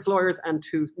Simberg's lawyers and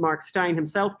to Mark Steyn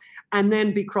himself, and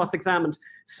then be cross-examined.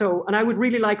 So, and I would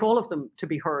really like all of them to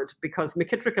be heard, because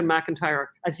McKittrick and McIntyre,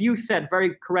 as you said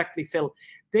very correctly, Phil,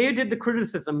 they did the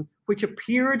criticism which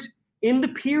appeared in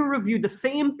the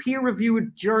same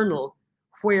peer-reviewed journal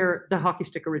where the hockey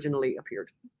stick originally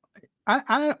appeared.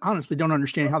 I honestly don't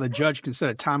understand how the judge can set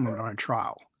a time limit on a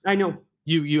trial. I know.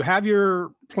 You have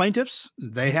your plaintiffs,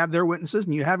 they have their witnesses,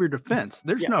 and you have your defense.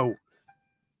 There's no.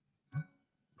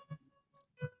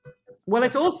 Well,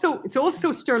 it's also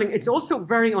Sterling. It's also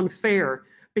very unfair,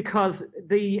 because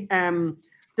the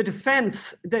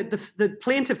defense, the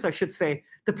plaintiffs, I should say,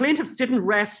 the plaintiffs didn't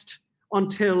rest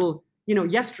until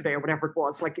yesterday or whatever it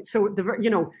was. So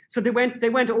they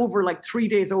went over like 3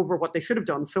 days over what they should have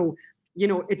done. So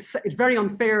it's very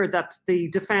unfair that the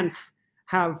defense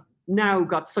have now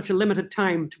got such a limited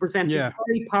time to present these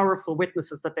very powerful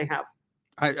witnesses that they have.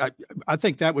 I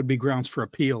think that would be grounds for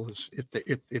appeal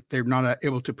if they're not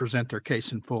able to present their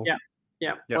case in full.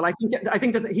 Yeah. Well, I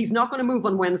think that he's not going to move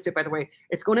on Wednesday. By the way,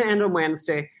 it's going to end on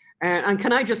Wednesday. And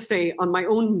can I just say, on my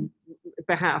own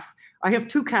behalf, I have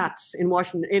 2 cats in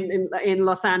Washington, in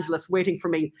Los Angeles, waiting for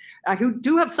me, who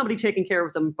do have somebody taking care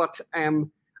of them, but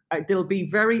they'll be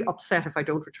very upset if I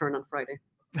don't return on Friday.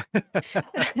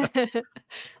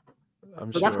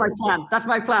 So that's my plan. That's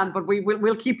my plan. But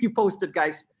we'll keep you posted,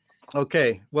 guys.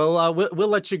 Okay. Well, we'll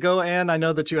let you go, Anne. I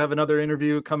know that you have another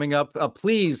interview coming up.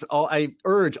 Please, I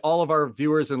urge all of our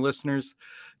viewers and listeners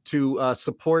to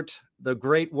support the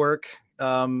great work,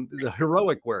 the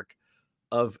heroic work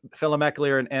of Phil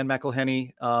McAleer and Anne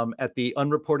McElhinney at the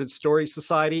Unreported Story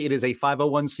Society. It is a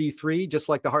 501c3, just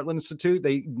like the Heartland Institute.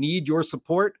 They need your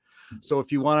support. So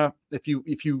if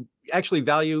you actually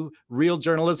value real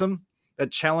journalism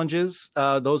that challenges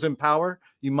those in power,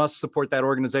 you must support that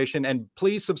organization. And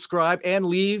please subscribe and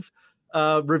leave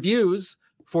reviews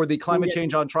for the Climate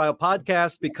Change on Trial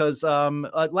podcast, because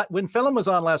when Phelan was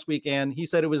on last weekend, he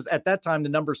said it was at that time the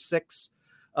number 6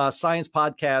 science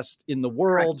podcast in the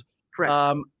world.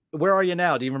 Correct. Where are you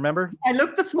now? Do you remember? I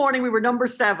looked this morning. We were number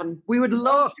 7. We would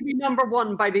love to be number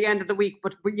 1 by the end of the week,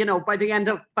 but by the end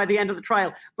of the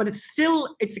trial. But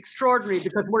it's extraordinary,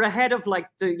 because we're ahead of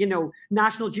the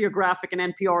National Geographic and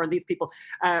NPR and these people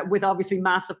with obviously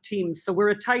massive teams. So we're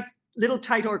a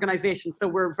tight organization. So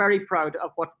we're very proud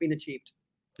of what's been achieved.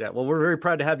 Yeah, well, we're very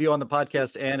proud to have you on the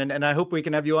podcast, Anne, and I hope we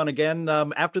can have you on again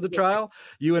after the trial.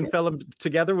 You and Phelan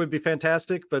together would be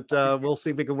fantastic, but we'll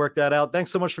see if we can work that out.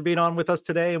 Thanks so much for being on with us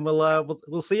today, and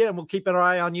we'll see you, and we'll keep an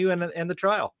eye on you and the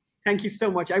trial. Thank you so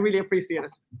much. I really appreciate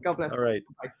it. God bless. All right.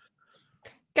 Bye.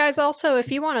 Guys, also, if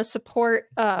you want to support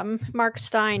Mark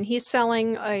Steyn, he's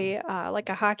selling a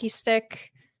hockey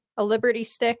stick, a Liberty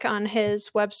stick on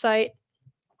his website,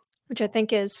 which I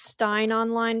think is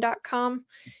steynonline.com.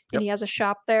 And he has a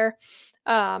shop there.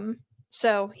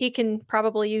 So he can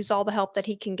probably use all the help that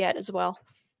he can get as well.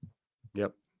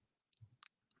 Yep.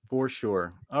 For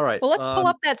sure. All right. Well, let's pull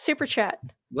up that super chat.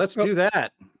 Let's do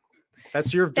that.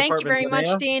 That's your department. Thank you very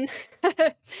much, Dean.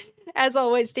 As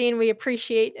always, Dean, we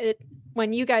appreciate it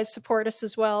when you guys support us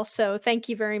as well. So thank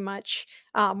you very much.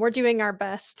 We're doing our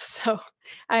best. So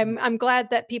I'm glad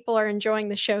that people are enjoying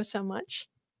the show so much.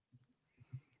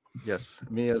 Yes,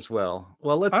 me as well.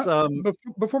 Well, let's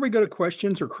before we go to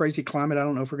questions or crazy climate, I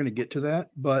don't know if we're going to get to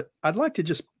that, but I'd like to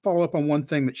just follow up on one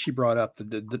thing that she brought up,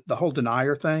 the whole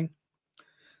denier thing.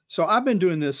 So I've been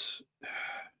doing this,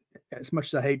 as much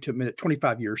as I hate to admit it,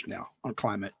 25 years now on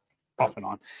climate, off and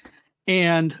on.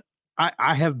 And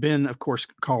I have been, of course,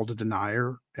 called a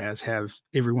denier, as have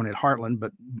everyone at Heartland,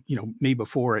 but me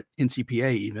before at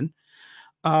NCPA even.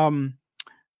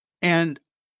 And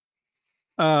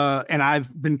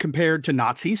I've been compared to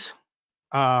Nazis.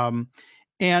 And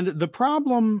the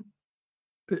problem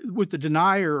with the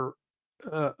denier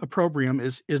opprobrium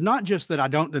is not just that I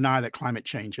don't deny that climate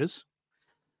changes.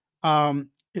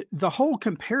 The whole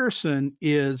comparison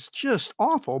is just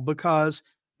awful, because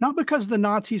not because the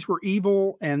Nazis were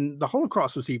evil and the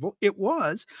Holocaust was evil, it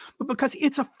was, but because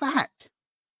it's a fact.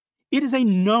 It is a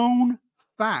known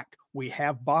fact. We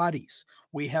have bodies.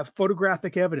 We have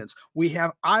photographic evidence. We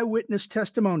have eyewitness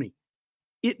testimony.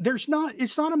 It's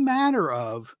not a matter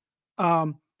of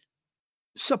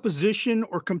supposition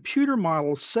or computer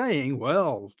models saying,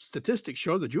 well, statistics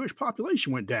show the Jewish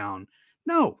population went down.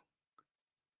 No.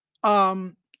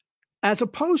 As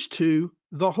opposed to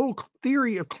the whole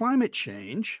theory of climate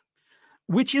change,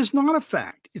 which is not a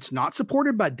fact. It's not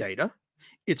supported by data.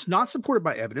 It's not supported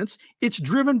by evidence. It's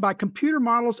driven by computer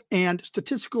models and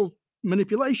statistical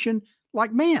manipulation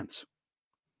like Mann's.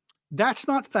 That's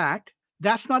not fact.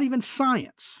 That's not even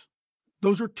science.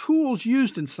 Those are tools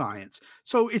used in science.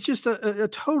 So it's just a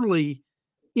totally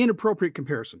inappropriate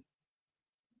comparison.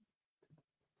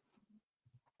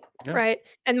 Yeah. Right.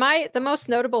 And the most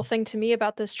notable thing to me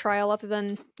about this trial, other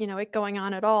than, it going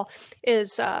on at all,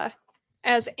 is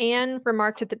as Anne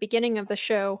remarked at the beginning of the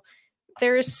show,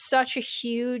 there is such a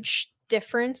huge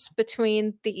difference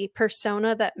between the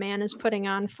persona that Mann is putting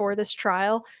on for this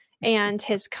trial and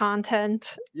his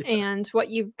content and what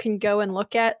you can go and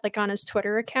look at, like on his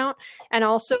Twitter account, and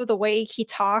also the way he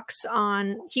talks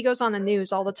he goes on the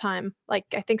news all the time. Like,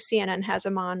 I think CNN has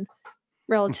him on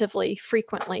relatively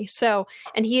frequently. So,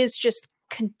 and he is just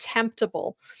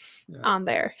contemptible on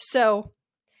there. So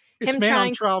it's him Man trying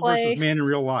on trial to play, versus Man in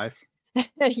real life.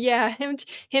 yeah,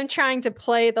 him trying to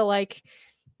play the like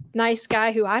nice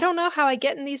guy who, I don't know how I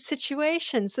get in these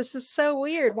situations. This is so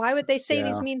weird. Why would they say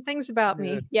these mean things about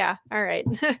me? Yeah. All right.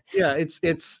 Yeah,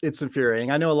 it's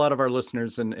infuriating. I know a lot of our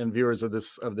listeners and viewers of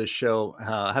this show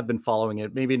have been following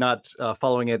it. Maybe not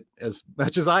following it as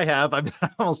much as I have. I've been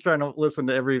almost trying to listen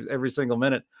to every single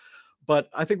minute. But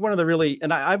I think one of the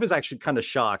and I was actually kind of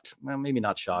shocked. Well, maybe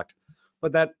not shocked,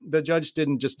 but that the judge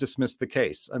didn't just dismiss the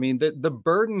case. I mean, the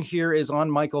burden here is on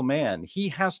Michael Mann. He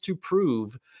has to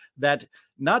prove that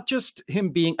not just him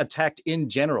being attacked in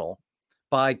general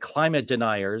by climate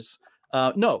deniers.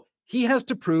 No, he has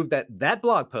to prove that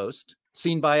blog post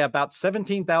seen by about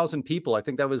 17,000 people, I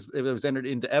think it was entered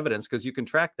into evidence because you can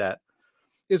track that,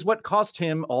 is what cost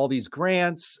him all these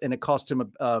grants, and it cost him,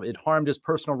 it harmed his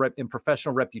personal and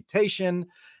professional reputation,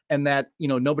 and that,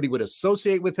 nobody would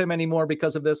associate with him anymore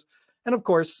because of this. And of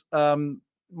course,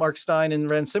 Mark Steyn and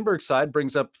Rand Simberg's side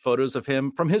brings up photos of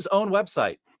him from his own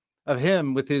website, of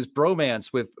him with his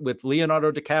bromance with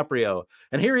Leonardo DiCaprio.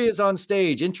 And here he is on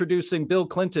stage introducing Bill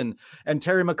Clinton and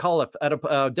Terry McAuliffe at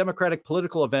a Democratic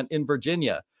political event in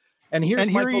Virginia. And here's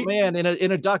Michael Mann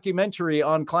in a documentary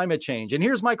on climate change. And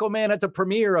here's Michael Mann at the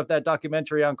premiere of that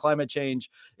documentary on climate change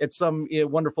at some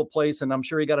wonderful place. And I'm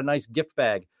sure he got a nice gift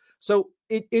bag. So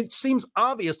it seems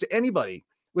obvious to anybody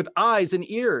with eyes and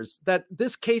ears that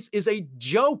this case is a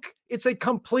joke. It's a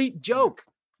complete joke.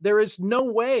 There is no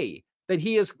way that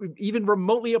he has even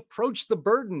remotely approached the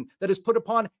burden that is put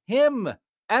upon him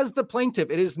as the plaintiff.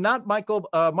 It is not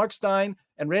Mark Steyn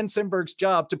and Rand Simberg's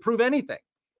job to prove anything.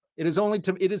 It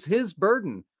is his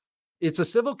burden. It's a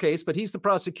civil case, but he's the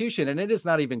prosecution, and it is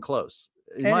not even close,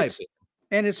 in my opinion.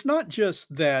 And it's not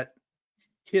just that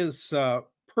his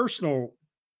personal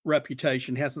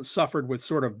reputation hasn't suffered with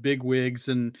sort of bigwigs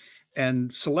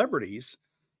and celebrities.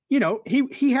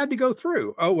 He had to go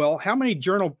through. Oh, well, how many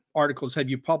journal articles have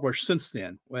you published since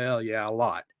then? Well, yeah, a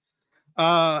lot.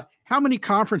 How many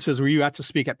conferences were you at to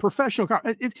speak at? Professional.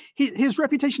 His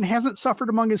reputation hasn't suffered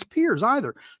among his peers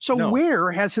either. So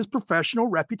where has his professional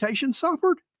reputation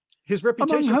suffered? His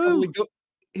reputation among who?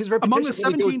 Among the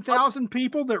 17,000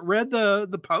 people that read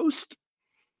the post?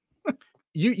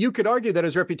 You could argue that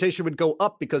his reputation would go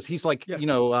up because he's like,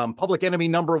 public enemy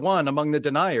number one among the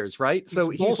deniers, right? So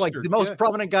he's like the most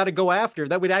prominent guy to go after.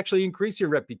 That would actually increase your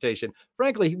reputation.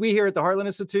 Frankly, we here at the Heartland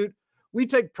Institute, we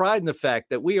take pride in the fact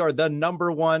that we are the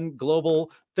number one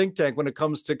global think tank when it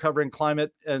comes to covering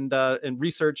climate and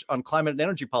research on climate and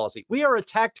energy policy. We are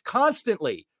attacked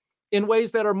constantly in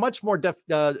ways that are much more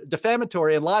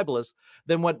defamatory and libelous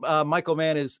than what Michael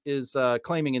Mann is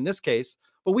claiming in this case.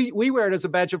 But we wear it as a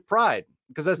badge of pride.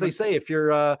 Because as they say, if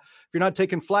you're not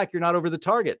taking flack, you're not over the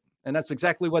target. And that's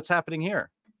exactly what's happening here.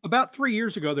 About 3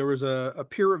 years ago, there was a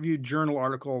peer-reviewed journal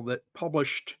article that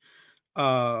published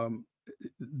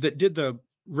that did the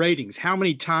ratings, how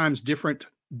many times different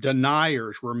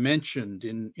deniers were mentioned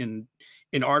in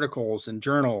articles and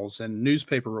journals and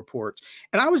newspaper reports.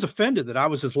 And I was offended that I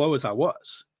was as low as I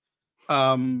was.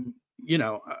 I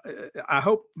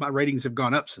hope my ratings have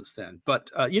gone up since then. But,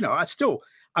 I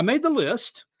made the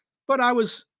list. But I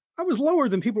was lower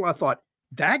than people. I thought,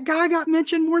 that guy got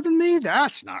mentioned more than me?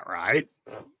 That's not right.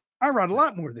 I write a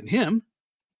lot more than him.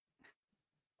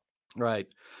 Right.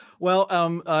 Well,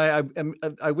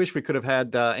 I wish we could have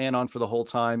had Anne on for the whole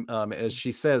time. As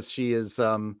she says, she is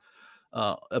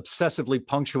obsessively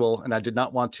punctual, and I did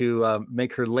not want to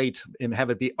make her late and have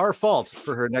it be our fault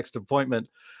for her next appointment.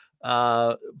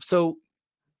 So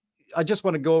I just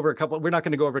want to go over a couple. We're not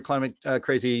going to go over climate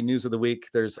crazy news of the week.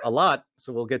 There's a lot,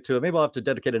 so we'll get to it. Maybe I'll have to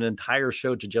dedicate an entire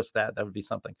show to just that. That would be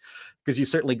something, because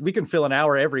we can fill an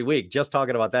hour every week just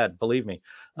talking about that. Believe me.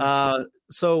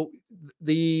 So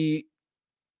the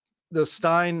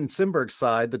Steyn and Simberg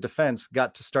side, the defense,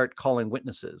 got to start calling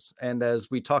witnesses, and as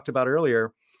we talked about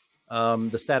earlier,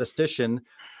 the statistician,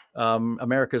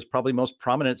 America's probably most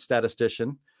prominent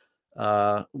statistician,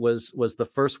 was the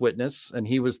first witness, and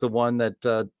he was the one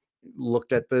that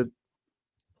looked at the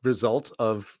result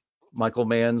of Michael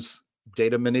Mann's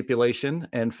data manipulation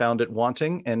and found it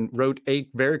wanting and wrote a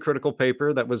very critical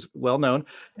paper that was well known.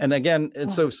 And again,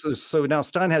 and so now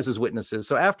Steyn has his witnesses.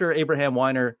 So after Abraham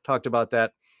Weiner talked about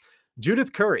that,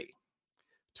 Judith Curry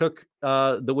took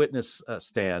the witness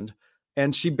stand,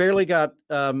 and she barely got,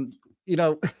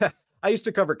 I used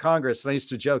to cover Congress, and I used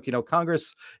to joke,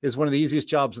 Congress is one of the easiest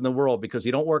jobs in the world because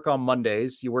you don't work on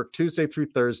Mondays. You work Tuesday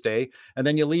through Thursday, and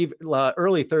then you leave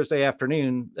early Thursday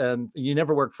afternoon, and you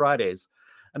never work Fridays.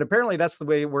 And apparently that's the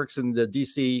way it works in the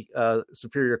DC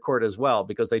Superior Court as well,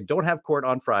 because they don't have court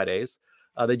on Fridays.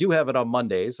 They do have it on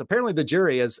Mondays. Apparently the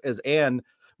jury, as Anne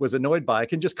was annoyed by,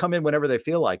 can just come in whenever they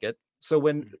feel like it. So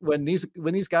when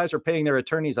these guys are paying their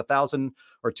attorneys $1,000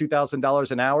 or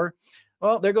 $2,000 an hour,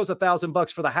 well, there goes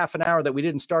 $1,000 for the half an hour that we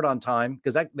didn't start on time,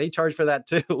 because they charge for that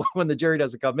too when the jury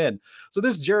doesn't come in. So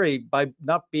this jury, by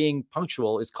not being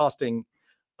punctual, is costing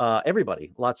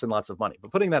everybody lots and lots of money.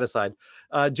 But putting that aside,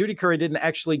 Judy Curry didn't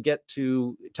actually get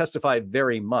to testify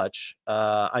very much.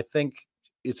 I think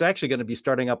it's actually going to be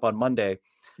starting up on Monday,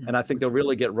 and I think they'll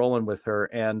really get rolling with her.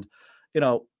 And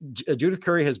Judith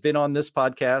Curry has been on this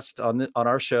podcast on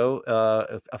our show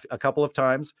a couple of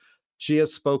times. She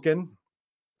has spoken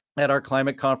at our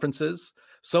climate conferences.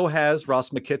 So has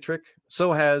Ross McKittrick.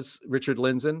 So has Richard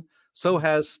Lindzen. So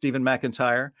has Stephen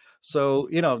McIntyre. So,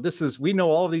 we know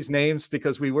all of these names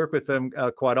because we work with them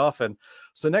quite often.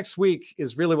 So next week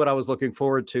is really what I was looking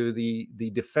forward to, the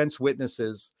defense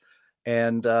witnesses.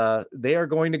 And they are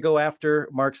going to go after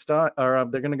they're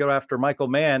going to go after Michael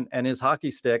Mann and his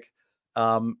hockey stick.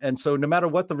 And so no matter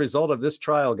what the result of this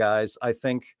trial, guys, I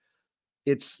think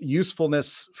its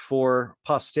usefulness for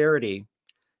posterity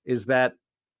is that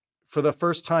for the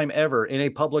first time ever in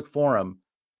a public forum,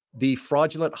 the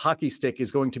fraudulent hockey stick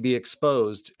is going to be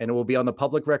exposed, and it will be on the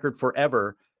public record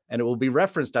forever. And it will be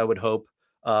referenced, I would hope,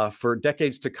 for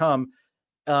decades to come.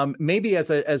 Maybe as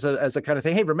a kind of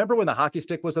thing. Hey, remember when the hockey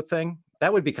stick was a thing?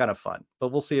 That would be kind of fun,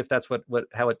 but we'll see if that's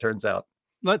how it turns out.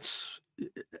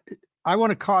 I want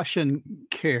to caution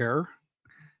care.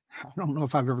 I don't know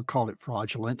if I've ever called it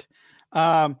fraudulent,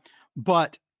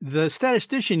 but the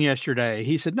statistician yesterday,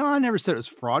 he said, no, I never said it was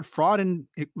fraud. Fraud, and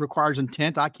it requires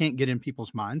intent. I can't get in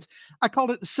people's minds. I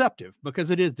called it deceptive because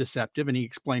it is deceptive. And he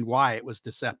explained why it was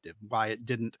deceptive, why it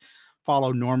didn't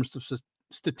follow norms of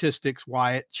statistics,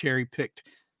 why it cherry picked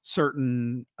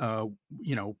certain,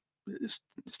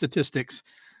 statistics.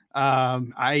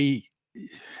 There's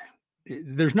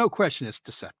no question it's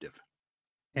deceptive.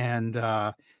 And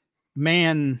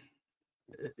Mann,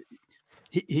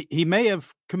 he may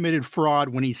have committed fraud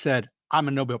when he said, I'm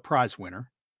a Nobel Prize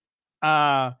winner.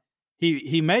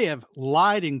 He may have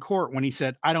lied in court when he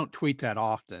said, I don't tweet that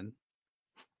often.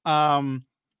 And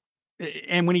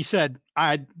when he said,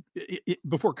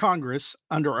 before Congress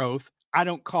under oath, I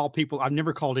don't call people, I've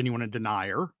never called anyone a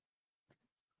denier.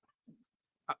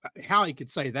 How he could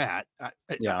say that,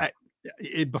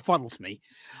 it befuddles me.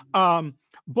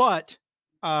 But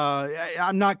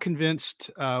I'm not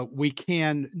convinced we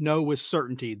can know with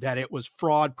certainty that it was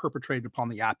fraud perpetrated upon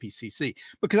the IPCC,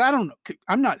 because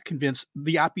I'm not convinced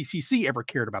the IPCC ever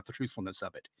cared about the truthfulness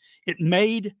of it. It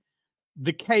made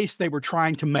the case they were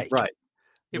trying to make. Right.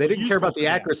 They didn't care about the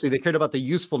accuracy. They cared about the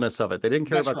usefulness of it. They didn't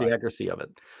care about the accuracy of it.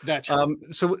 That's right.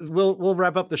 So we'll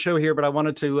wrap up the show here, but I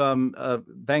wanted to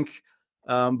thank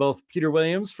both Peter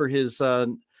Williams for his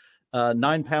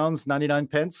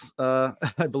 £9.99,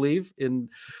 I believe, in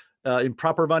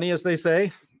proper money, as they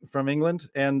say, from England,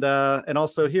 and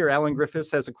also here, Alan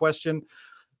Griffiths has a question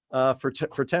for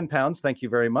 £10. Thank you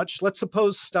very much. Let's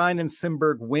suppose Steyn and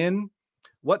Simberg win.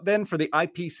 What then for the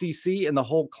IPCC and the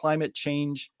whole climate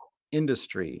change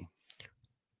industry?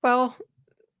 Well,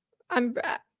 I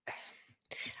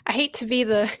hate to be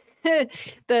the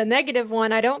the negative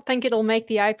one. I don't think it'll make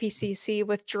the IPCC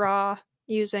withdraw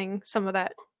using some of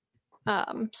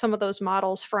those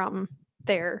models from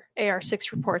their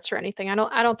AR6 reports or anything. I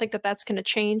don't think that that's going to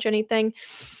change anything.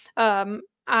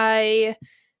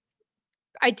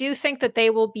 I do think that they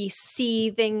will be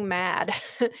seething mad.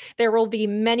 There will be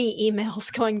many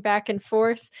emails going back and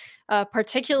forth,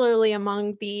 particularly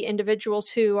among the individuals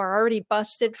who are already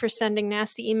busted for sending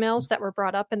nasty emails that were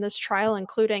brought up in this trial,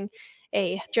 including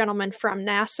a gentleman from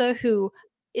NASA who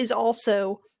is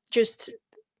also just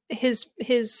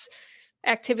his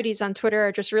activities on Twitter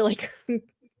are just really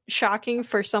shocking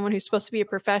for someone who's supposed to be a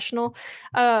professional.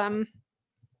 I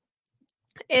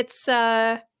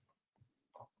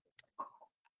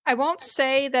won't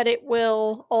say that it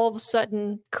will all of a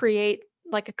sudden create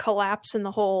like a collapse in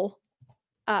the whole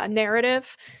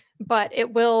narrative, but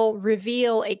it will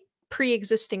reveal a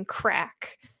pre-existing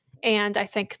crack. And I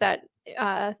think that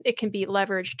it can be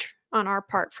leveraged on our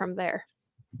part from there.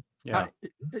 Yeah,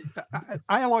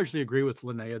 I largely agree with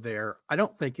Linnea there. I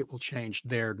don't think it will change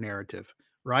their narrative,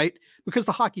 right? Because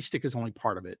the hockey stick is only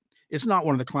part of it. It's not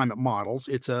one of the climate models.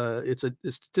 It's a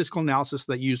statistical analysis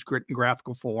that used grit and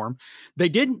graphical form. They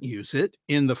didn't use it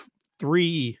in the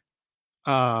 3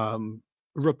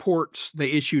 reports they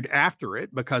issued after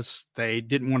it because they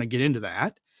didn't want to get into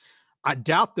that. I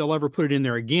doubt they'll ever put it in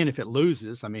there again if it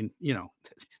loses. I mean,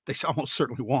 they almost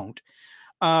certainly won't.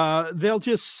 They'll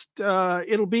just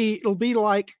it'll be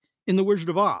like in the Wizard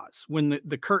of Oz when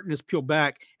the curtain is peeled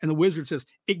back and the wizard says,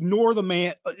 ignore the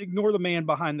man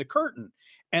behind the curtain.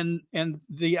 And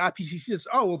the IPCC says,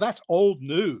 oh, well, that's old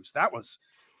news. That was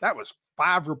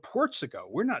 5 reports ago.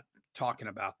 We're not talking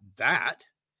about that.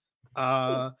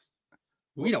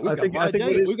 We've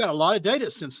got a lot of data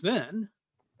since then.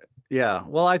 Yeah.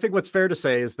 Well, I think what's fair to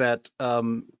say is that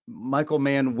Michael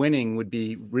Mann winning would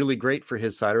be really great for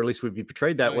his side, or at least would be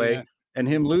portrayed that way. Yeah. And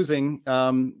him losing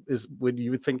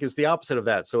you would think is the opposite of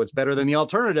that. So it's better than the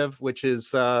alternative, which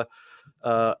is a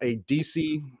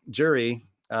DC jury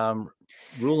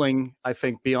ruling, I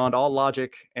think, beyond all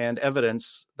logic and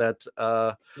evidence that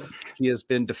he has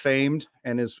been defamed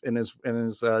and is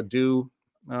due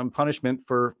punishment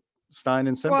for Steyn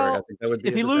and Simberg. Well, I think that would be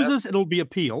if he loses, it'll be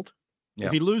appealed. Yeah.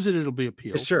 If he loses, it'll be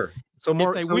appealed. Sure. So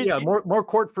more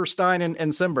court for Steyn and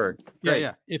Simberg. Great.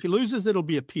 Yeah. If he loses, it'll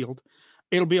be appealed.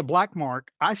 It'll be a black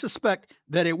mark. I suspect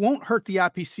that it won't hurt the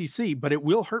IPCC, but it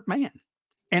will hurt Mann,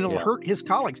 and it'll hurt his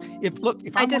colleagues. If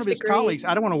I'm one of his colleagues,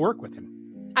 I don't want to work with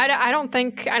him. I don't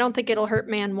think it'll hurt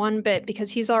Mann one bit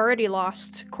because he's already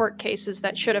lost court cases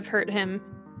that should have hurt him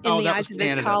in the eyes of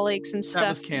his colleagues and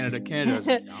stuff. That was Canada.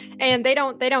 Canada and they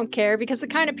don't care because the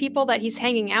kind of people that he's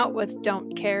hanging out with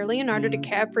don't care. Leonardo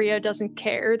DiCaprio doesn't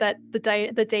care that the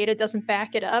data doesn't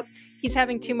back it up. He's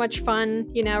having too much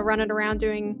fun, running around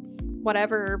doing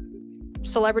whatever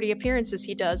celebrity appearances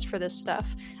he does for this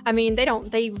stuff. I mean,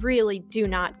 they really do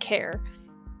not care.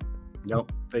 No,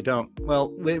 they don't.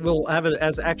 Well, we'll have it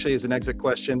as an exit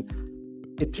question.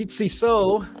 Ititsi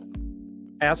So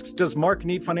asks, does Mark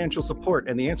need financial support?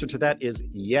 And the answer to that is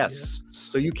yes.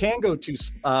 So you can go to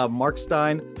Mark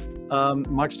Steyn's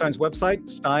website,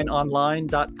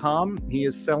 steynonline.com. He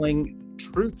is selling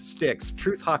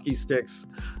truth hockey sticks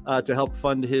to help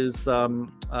fund his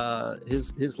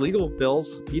legal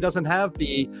bills. He doesn't have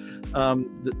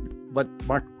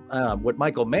what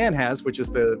Michael Mann has, which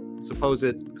is the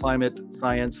supposed climate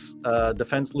science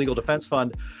legal defense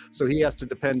fund. So he has to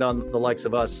depend on the likes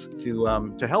of us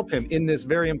to help him in this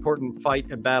very important fight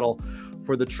and battle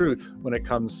for the truth when it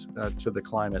comes to the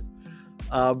climate.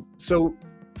 So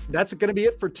that's going to be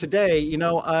it for today.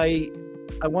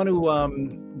 I want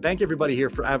to thank everybody here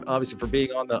for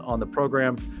being on the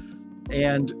program.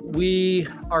 And we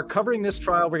are covering this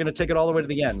trial. We're going to take it all the way to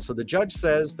the end. So the judge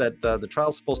says that the trial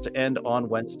is supposed to end on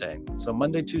Wednesday. So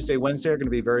Monday, Tuesday, Wednesday are going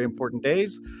to be very important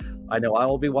days. I know I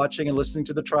will be watching and listening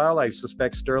to the trial. I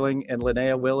suspect Sterling and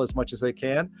Linnea will as much as they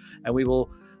can. And we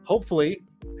will hopefully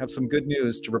have some good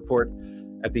news to report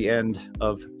at the end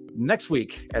of next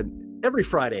week, and every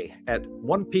Friday at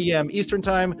 1 p.m. Eastern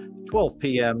Time, 12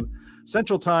 p.m.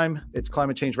 Central Time. It's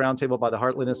Climate Change Roundtable by the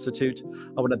Heartland Institute.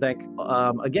 I want to thank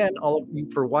again all of you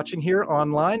for watching here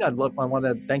online. I want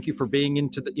to thank you for being in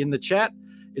the chat.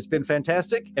 It's been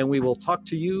fantastic, and we will talk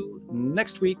to you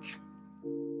next week.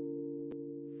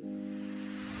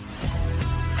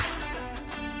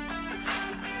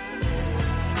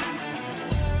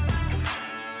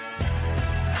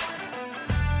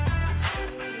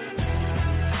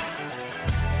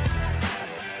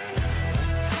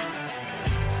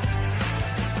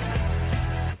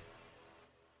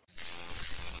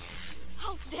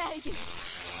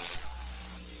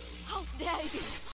 How dare you!